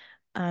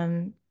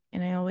 Um,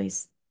 and I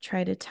always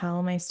try to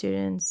tell my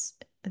students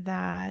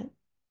that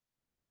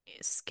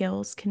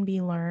skills can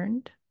be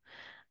learned.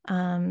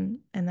 And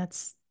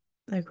that's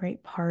the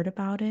great part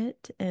about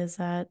it is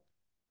that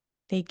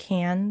they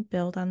can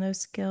build on those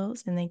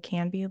skills and they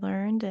can be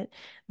learned. It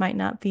might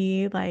not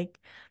be like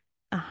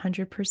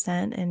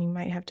 100% and you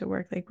might have to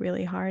work like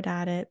really hard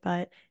at it,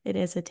 but it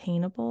is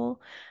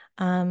attainable.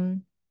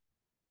 Um,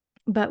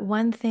 but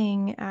one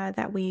thing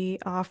that we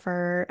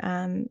offer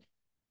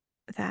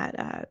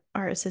that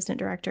our assistant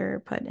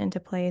director put into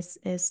place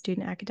is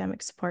student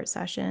academic support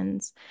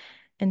sessions.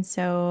 And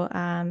so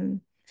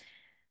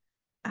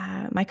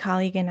my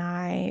colleague and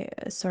I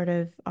sort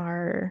of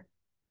are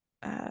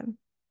uh,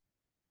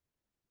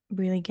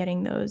 really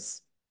getting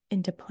those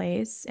into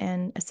place.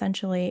 And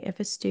essentially, if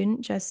a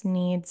student just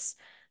needs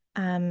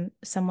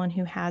someone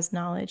who has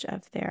knowledge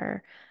of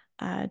their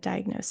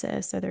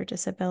diagnosis or their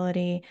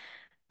disability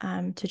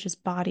to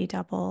just body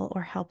double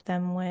or help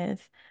them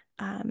with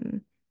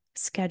um,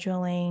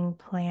 scheduling,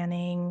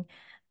 planning,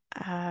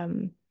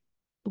 um,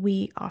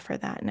 we offer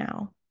that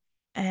now.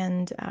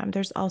 And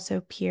there's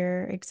also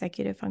peer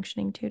executive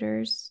functioning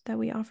tutors that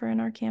we offer in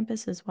our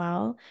campus as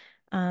well,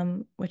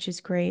 which is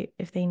great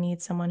if they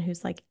need someone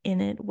who's like in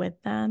it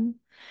with them.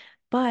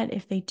 But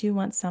if they do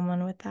want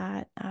someone with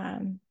that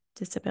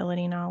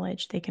disability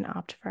knowledge, they can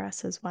opt for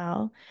us as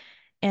well.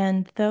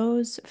 And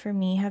those for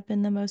me have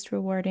been the most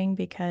rewarding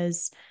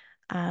because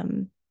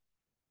um,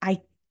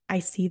 I I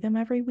see them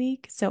every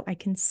week, so I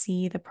can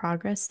see the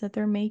progress that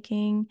they're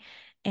making.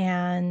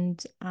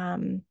 And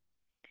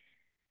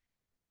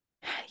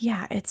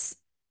yeah, it's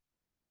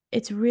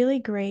really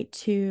great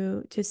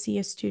to see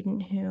a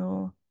student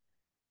who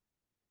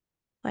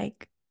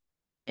like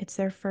it's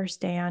their first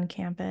day on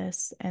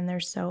campus and they're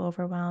so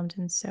overwhelmed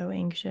and so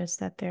anxious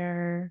that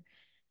they're,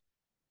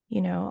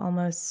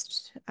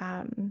 almost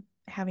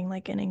having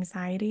like an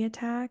anxiety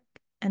attack.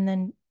 And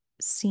then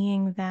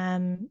seeing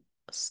them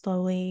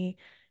slowly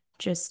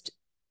just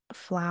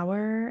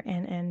flower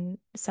and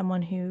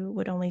someone who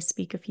would only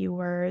speak a few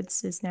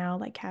words is now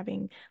like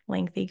having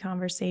lengthy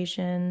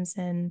conversations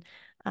and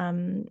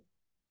um,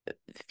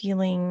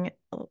 feeling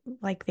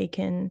like they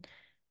can,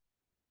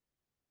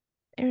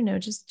 I don't know,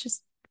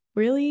 just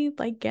really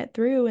like get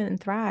through and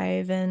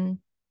thrive. And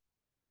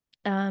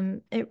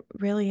it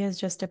really is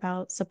just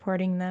about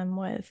supporting them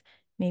with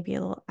maybe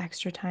a little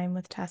extra time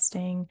with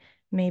testing,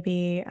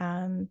 maybe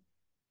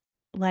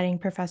letting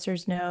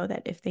professors know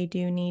that if they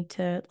do need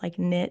to like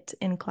knit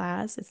in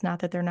class, it's not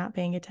that they're not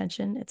paying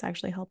attention, it's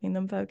actually helping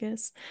them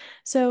focus.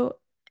 So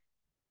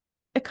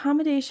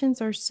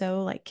accommodations are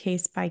so like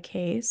case by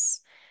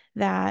case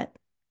that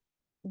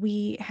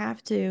we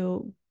have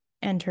to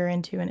enter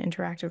into an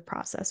interactive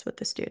process with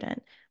the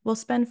student. We'll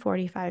spend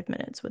 45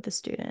 minutes with the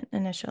student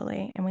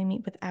initially, and we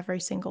meet with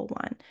every single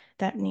one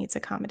that needs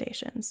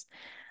accommodations.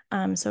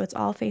 So it's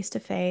all face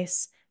to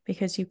face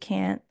because you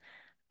can't,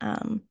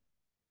 I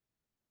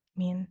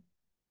mean,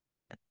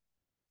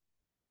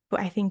 but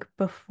I think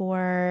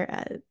before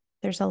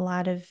there's a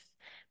lot of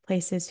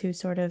places who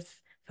sort of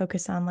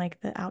focus on like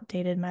the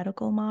outdated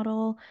medical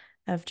model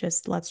of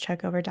just let's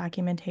check over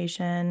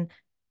documentation.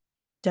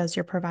 Does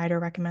your provider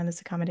recommend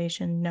this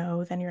accommodation?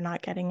 No, then you're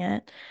not getting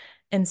it.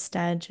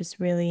 Instead, just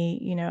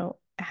really,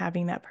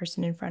 having that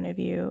person in front of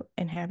you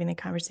and having the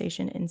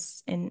conversation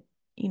in,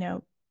 you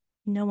know,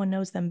 no one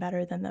knows them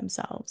better than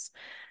themselves.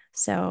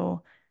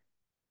 So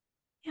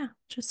yeah,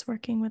 just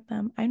working with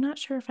them. I'm not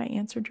sure if I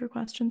answered your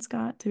question,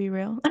 Scott, to be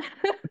real.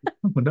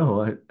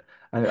 No,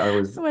 I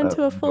was I went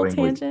to a full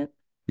enjoying what, tangent.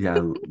 yeah,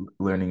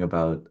 learning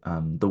about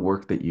the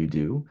work that you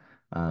do,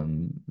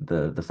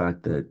 the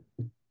fact that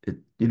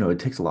it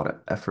takes a lot of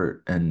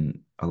effort and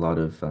a lot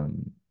of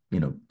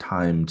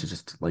time to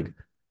just like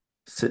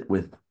sit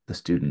with the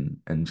student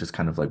and just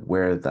kind of like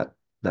where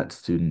that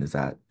student is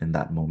at in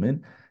that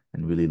moment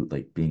and really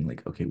like being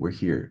like, okay, we're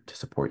here to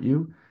support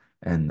you,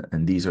 and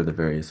these are the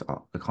various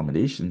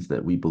accommodations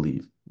that we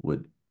believe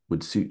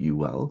would suit you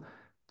well,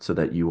 so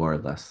that you are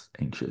less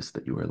anxious,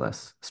 that you are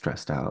less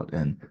stressed out,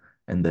 and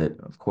that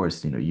of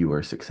course you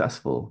are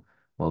successful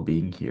while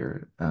being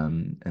here.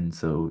 And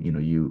so,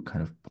 you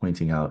kind of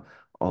pointing out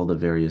all the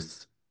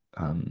various,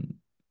 um,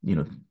 you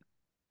know,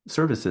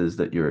 services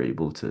that you're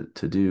able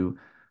to do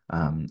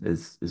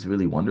is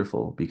really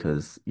wonderful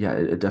because yeah,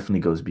 it definitely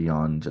goes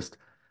beyond just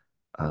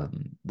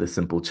the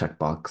simple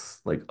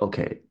checkbox like,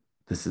 okay,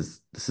 this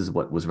is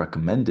what was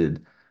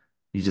recommended.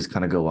 You just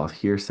kind of go off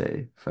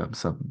hearsay from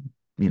some,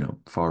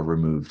 far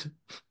removed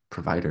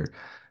provider.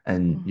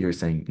 And Mhm. you're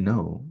saying,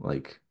 no,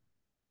 like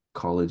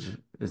college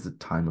is a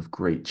time of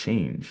great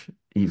change,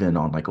 even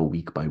on like a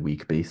week by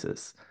week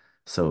basis.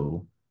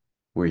 So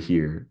we're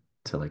here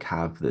to like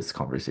have this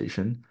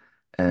conversation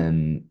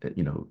and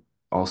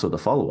also the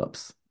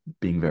follow-ups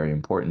being very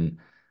important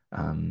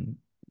um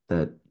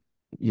that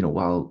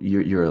while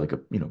you're like a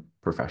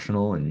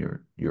professional and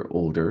you're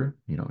older,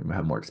 you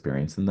have more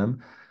experience than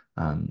them,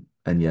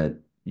 and yet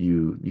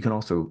you can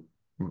also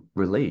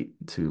relate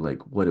to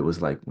like what it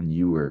was like when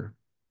you were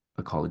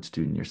a college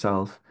student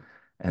yourself.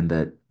 And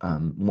that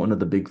one of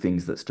the big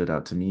things that stood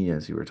out to me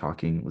as you were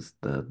talking was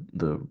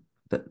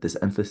this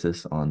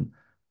emphasis on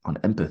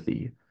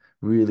empathy,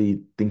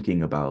 really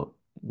thinking about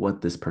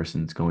what this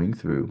person's going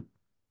through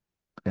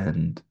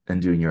and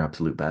doing your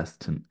absolute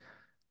best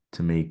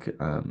to make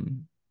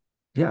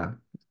yeah,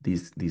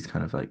 these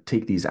kind of like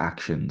take these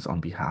actions on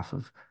behalf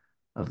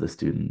of the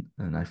student.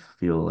 And I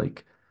feel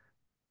like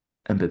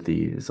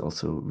empathy is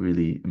also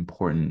really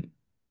important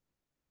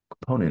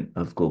component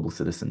of global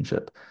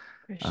citizenship.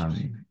 For sure.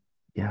 Um,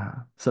 yeah.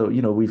 So,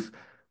 we've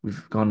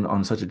gone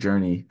on such a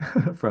journey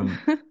from,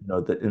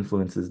 the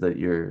influences that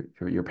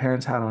your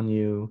parents had on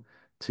you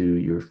to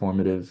your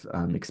formative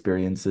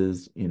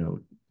experiences,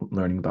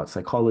 learning about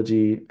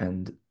psychology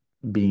and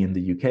being in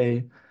the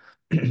UK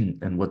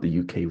and what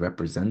the UK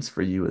represents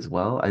for you as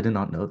well. I did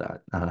not know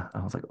that.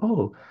 I was like,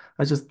 oh,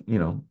 I just,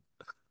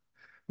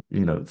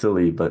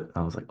 silly, but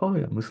I was like, oh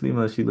yeah,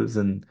 Muslima, she lives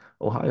in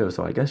Ohio,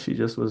 so I guess she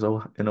just was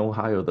in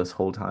Ohio this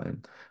whole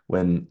time.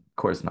 When, of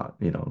course not,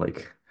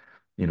 like,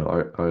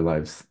 our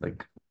lives,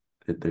 like,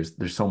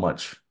 there's so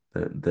much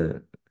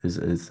that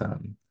is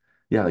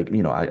yeah, like,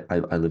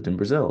 I lived in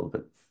Brazil,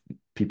 but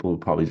people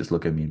would probably just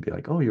look at me and be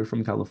like, oh, you're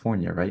from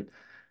California, right?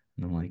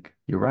 And I'm like,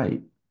 you're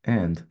right.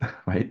 And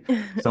right,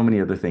 so many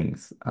other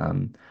things.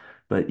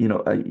 But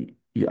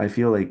I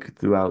feel like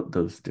throughout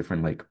those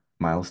different like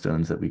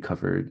milestones that we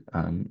covered,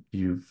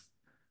 you've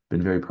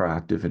been very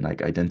proactive in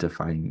like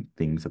identifying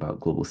things about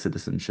global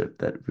citizenship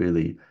that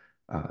really,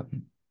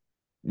 um,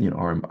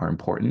 are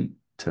important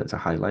to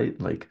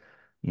highlight, like,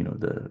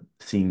 the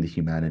seeing the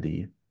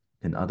humanity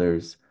in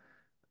others,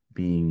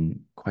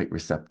 being quite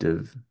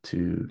receptive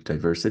to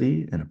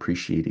diversity and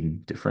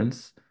appreciating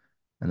difference,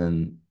 and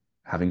then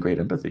having great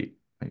empathy,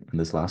 right? In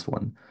this last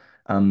one.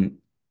 Um,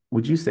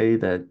 would you say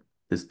that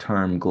this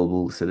term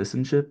global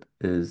citizenship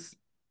is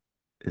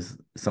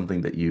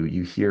something that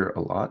you hear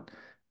a lot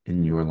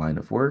in your line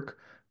of work,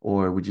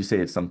 or would you say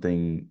it's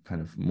something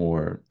kind of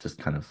more just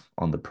kind of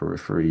on the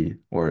periphery,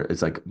 or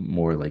it's like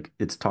more like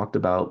it's talked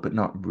about but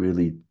not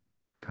really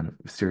kind of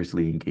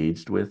seriously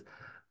engaged with?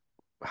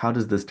 How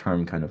does this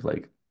term kind of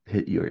like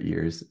hit your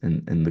ears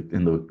in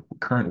the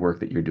current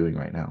work that you're doing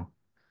right now?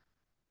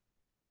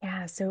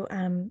 Yeah, so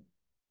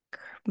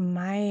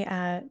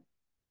my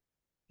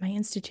my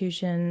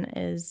institution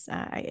is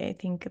I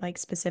think like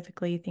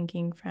specifically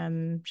thinking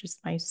from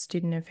just my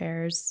student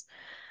affairs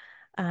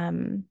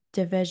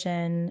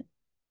division,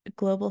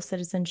 global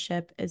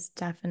citizenship is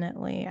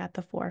definitely at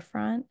the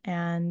forefront,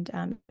 and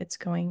it's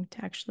going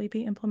to actually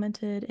be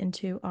implemented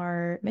into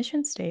our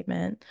mission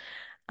statement.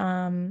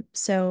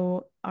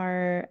 So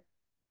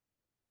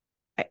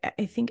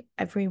I think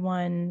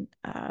everyone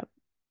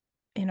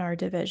in our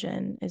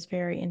division is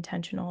very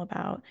intentional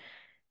about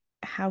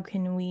how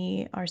can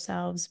we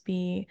ourselves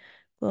be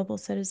global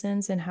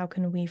citizens and how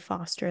can we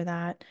foster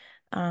that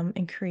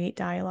and create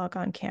dialogue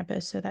on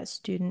campus so that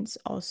students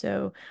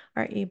also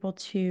are able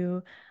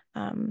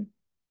um,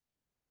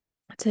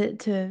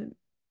 to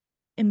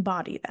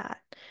embody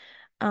that.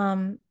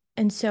 Um,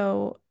 and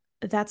so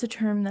that's a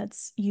term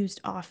that's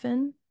used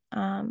often.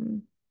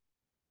 And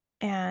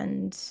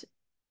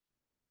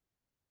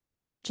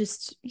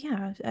just,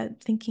 yeah,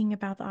 thinking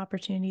about the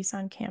opportunities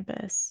on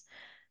campus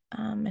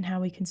and how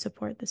we can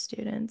support the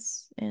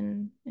students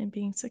in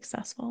being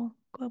successful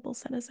global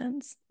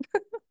citizens.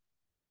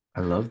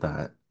 I love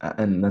that.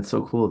 And that's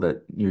so cool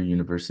that your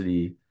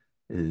university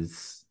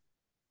is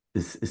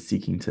is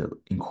seeking to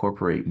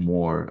incorporate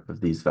more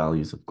of these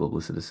values of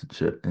global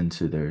citizenship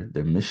into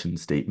their mission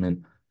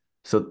statement.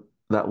 So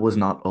that was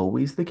not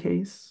always the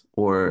case,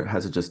 or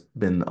has it just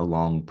been a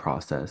long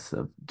process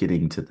of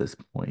getting to this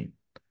point?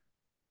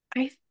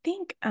 I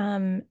think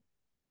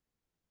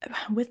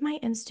with my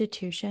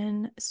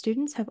institution,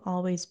 students have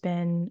always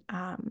been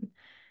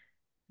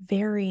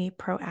very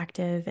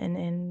proactive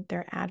in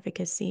their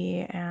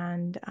advocacy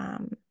and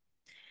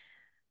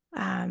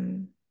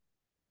um,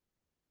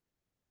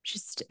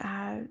 just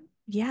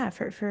yeah,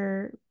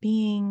 for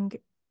being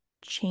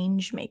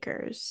change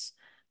makers.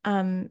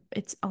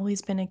 It's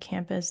always been a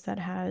campus that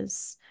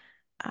has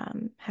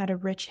had a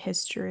rich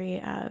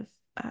history of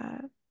uh,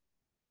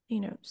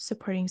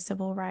 supporting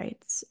civil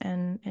rights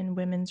and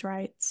women's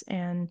rights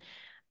and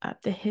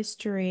the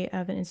history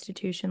of an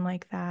institution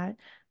like that,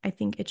 I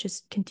think it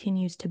just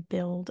continues to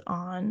build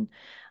on.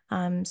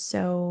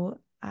 So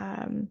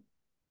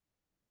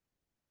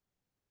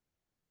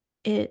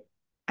it,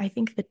 I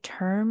think the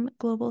term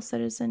global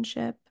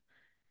citizenship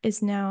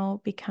is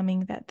now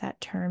becoming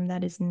that term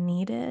that is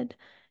needed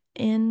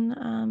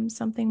in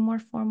something more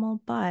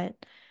formal,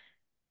 but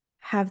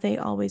have they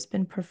always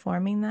been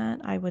performing that?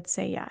 I would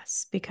say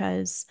yes,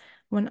 because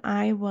when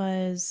I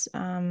was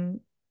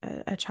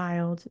a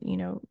child,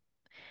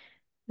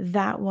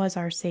 that was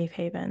our safe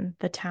haven.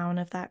 The town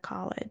of that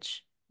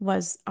college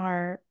was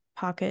our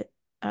pocket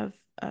of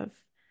of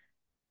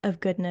of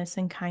goodness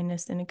and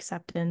kindness and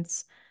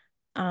acceptance.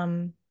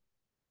 Um,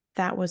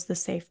 that was the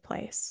safe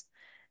place.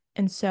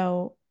 And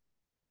so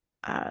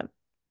uh,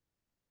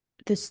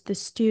 the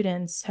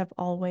students have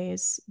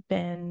always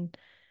been,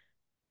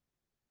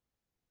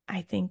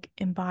 I think,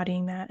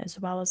 embodying that as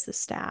well as the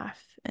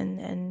staff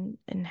and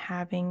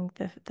having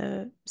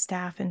the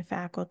staff and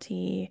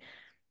faculty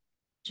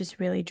just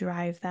really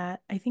drive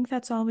that. I think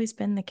that's always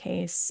been the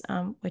case,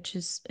 which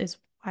is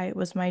why it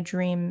was my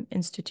dream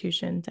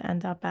institution to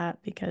end up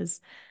at because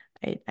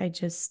I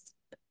just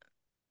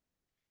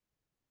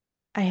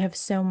I have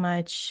so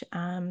much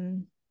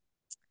I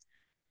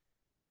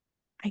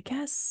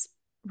guess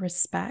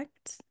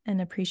respect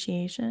and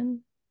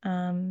appreciation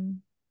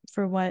um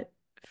for what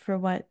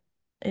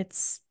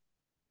its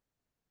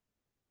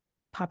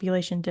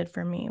population did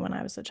for me when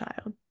I was a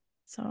child.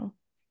 So,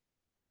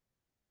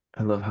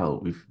 I love how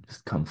we've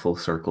just come full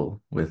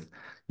circle with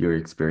your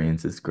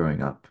experiences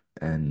growing up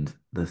and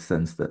the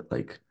sense that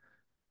like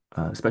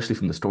especially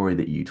from the story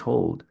that you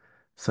told,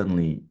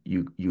 suddenly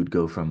you'd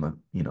go from a,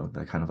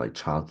 that kind of like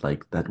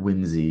childlike, that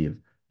whimsy of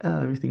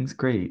everything's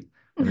great.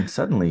 And then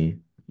suddenly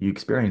you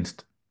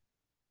experienced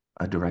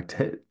a direct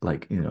hit,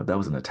 like, that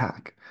was an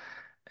attack.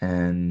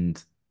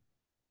 And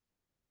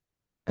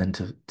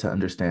to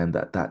understand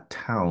that that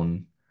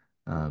town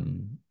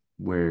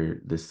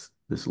where this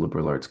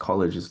liberal arts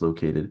college is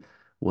located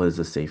was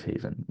a safe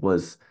haven,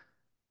 was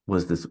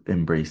this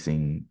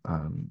embracing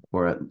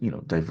or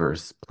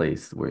diverse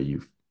place where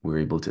you were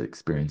able to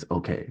experience,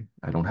 okay,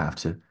 I don't have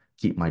to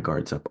keep my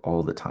guards up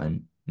all the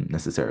time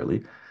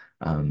necessarily.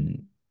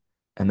 Um,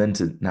 and then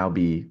to now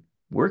be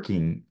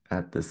working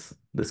at this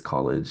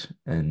college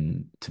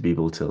and to be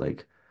able to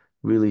like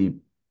really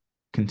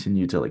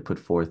continue to like put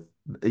forth,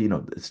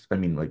 I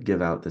mean, like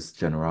give out this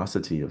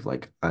generosity of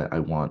like I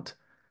want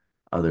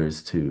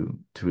others to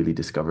really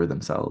discover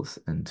themselves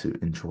and to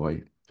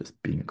enjoy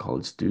just being a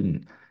college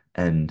student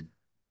and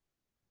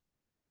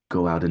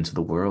go out into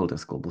the world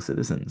as global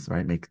citizens,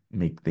 right?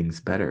 Make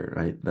things better,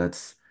 right?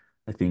 That's,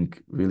 I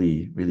think,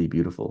 really, really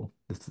beautiful.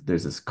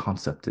 There's this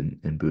concept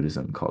in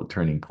Buddhism called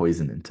turning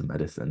poison into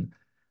medicine.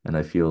 And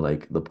I feel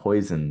like the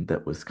poison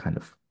that was kind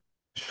of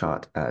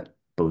shot at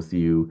both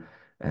you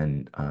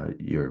and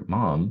your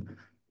mom,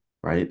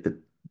 right?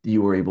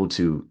 You were able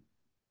to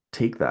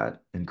take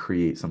that and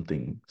create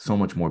something so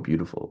much more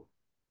beautiful.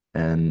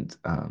 And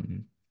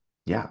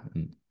yeah,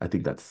 and I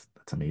think that's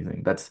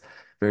amazing. That's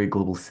very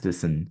global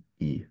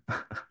citizen-y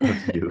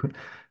of you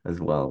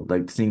as well.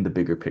 Like seeing the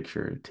bigger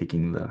picture,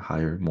 taking the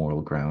higher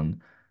moral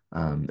ground.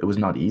 It was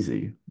not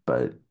easy,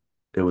 but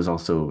it was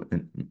also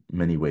in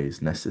many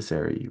ways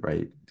necessary,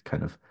 right?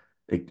 Kind of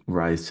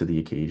rise to the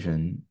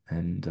occasion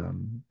and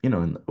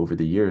and over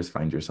the years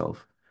find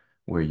yourself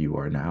where you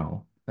are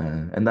now.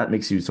 And that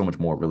makes you so much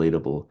more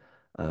relatable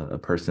a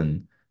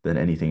person than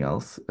anything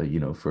else,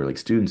 for like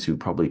students who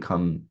probably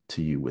come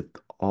to you with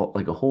all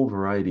like a whole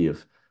variety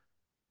of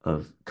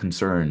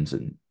concerns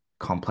and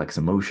complex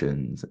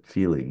emotions and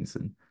feelings,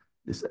 and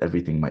this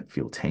everything might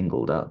feel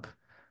tangled up.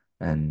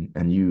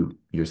 And you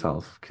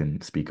yourself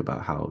can speak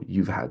about how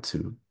you've had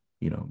to,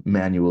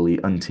 manually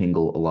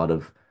untangle a lot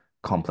of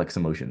complex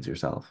emotions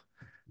yourself.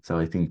 So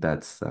I think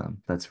that's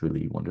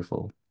really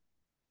wonderful.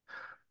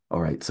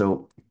 All right.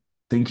 So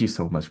thank you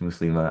so much,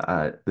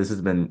 Muslima. This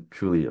has been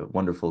truly a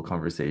wonderful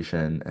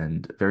conversation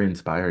and very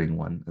inspiring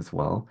one as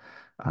well.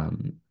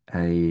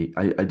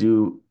 I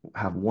do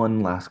have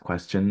one last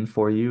question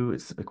for you.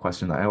 It's a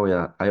question that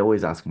I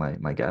always ask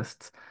my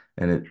guests,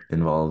 and it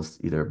involves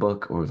either a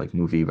book or like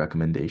movie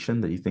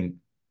recommendation that you think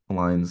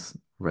aligns,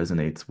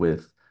 resonates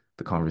with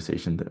the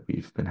conversation that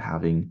we've been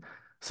having.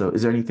 So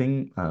is there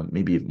anything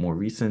maybe more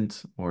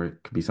recent or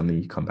it could be something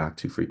you come back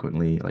to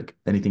frequently, like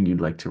anything you'd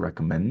like to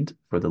recommend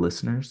for the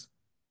listeners?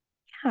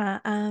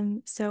 yeah,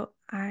 so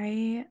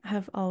I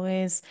have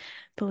always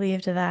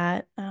believed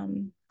that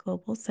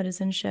global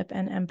citizenship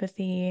and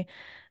empathy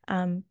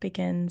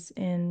begins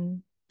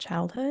in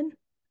childhood.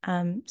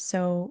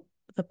 So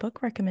the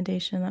book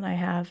recommendation that I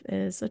have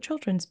is a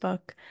children's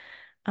book,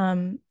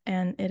 and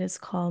it is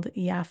called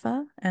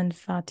Yafa and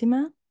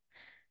Fatima,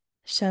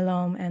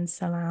 Shalom and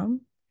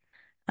Salam.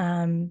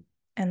 Um,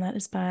 and that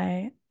is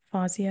by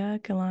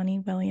Fawzia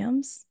Gilani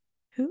Williams,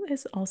 who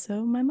is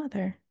also my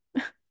mother.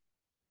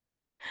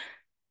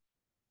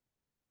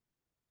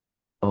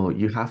 Oh,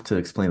 you have to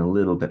explain a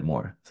little bit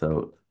more.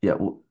 So yeah,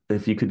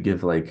 if you could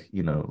give like,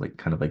 like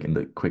kind of like in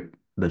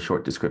the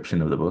short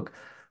description of the book,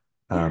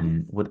 Yeah.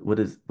 what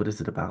is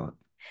it about?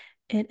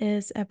 It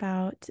is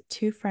about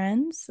two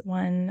friends,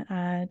 one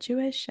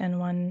Jewish and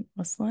one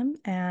Muslim,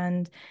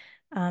 and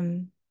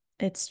um,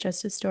 it's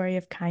just a story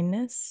of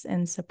kindness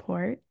and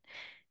support.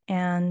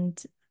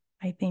 And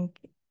I think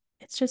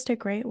it's just a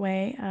great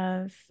way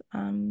of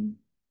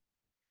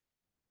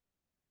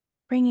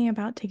bringing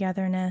about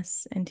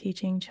togetherness and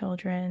teaching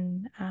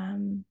children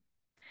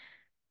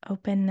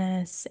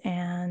openness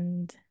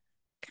and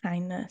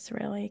kindness,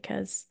 really,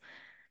 because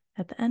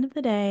at the end of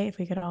the day, if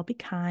we could all be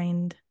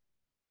kind,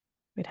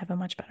 we'd have a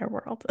much better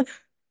world.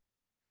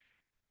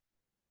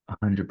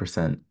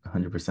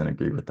 100%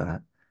 agree with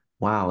that.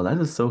 Wow, that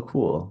is so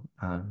cool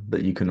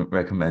that you can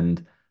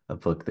recommend a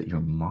book that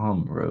your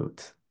mom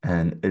wrote.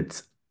 And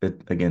it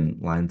again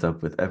lines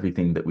up with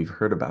everything that we've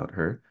heard about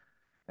her.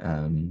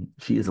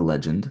 She is a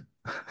legend.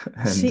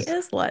 She And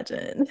is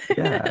legend.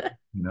 yeah,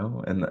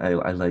 and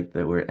I like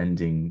that we're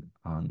ending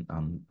on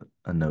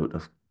a note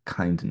of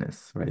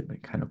kindness, right?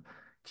 Like kind of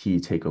key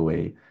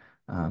takeaway.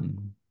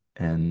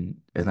 And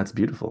that's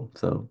beautiful.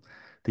 So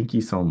thank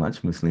you so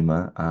much,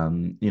 Muslima.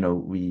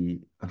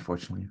 We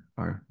unfortunately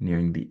are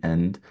nearing the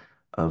end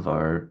of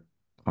our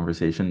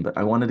conversation, but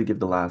I wanted to give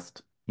the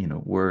last,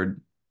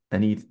 word,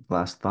 any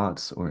last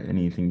thoughts or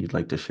anything you'd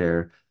like to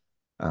share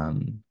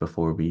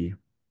before we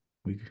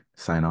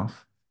sign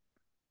off.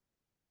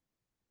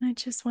 I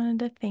just wanted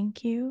to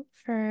thank you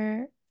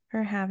for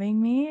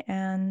having me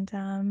and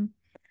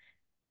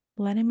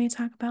letting me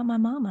talk about my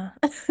mama.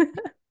 It's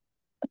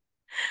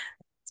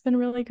been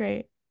really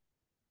great.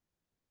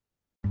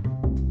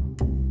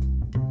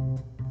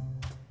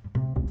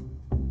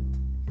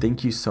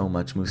 Thank you so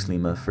much,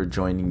 Muslima, for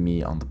joining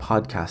me on the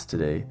podcast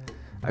today.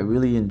 I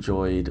really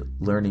enjoyed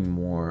learning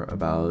more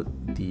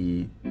about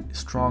the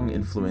strong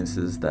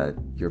influences that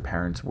your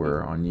parents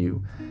were on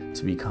you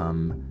to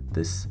become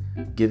this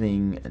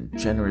giving and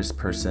generous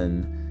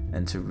person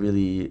and to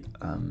really,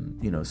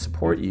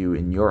 support you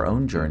in your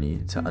own journey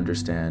to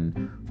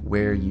understand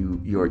where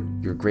your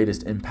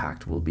greatest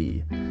impact will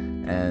be.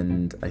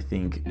 And I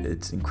think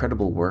it's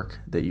incredible work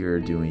that you're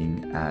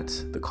doing at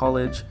the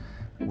college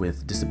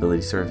with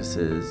disability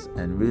services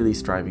and really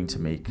striving to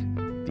make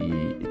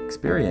the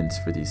experience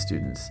for these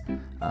students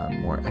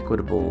more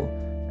equitable.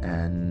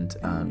 And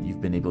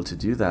you've been able to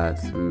do that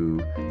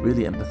through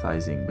really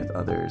empathizing with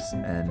others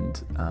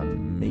and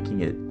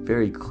making it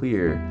very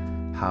clear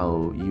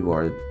how you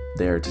are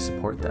there to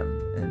support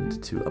them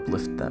and to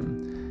uplift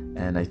them.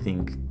 And I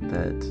think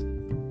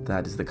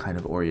that is the kind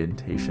of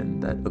orientation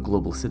that a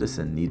global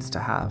citizen needs to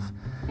have.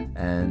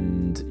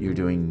 And you're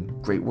doing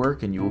great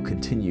work, and you will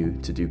continue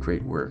to do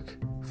great work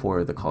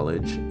for the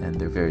college, and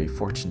they're very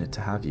fortunate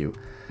to have you.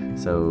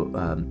 So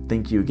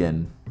thank you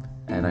again,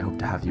 and I hope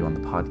to have you on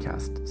the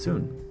podcast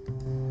soon.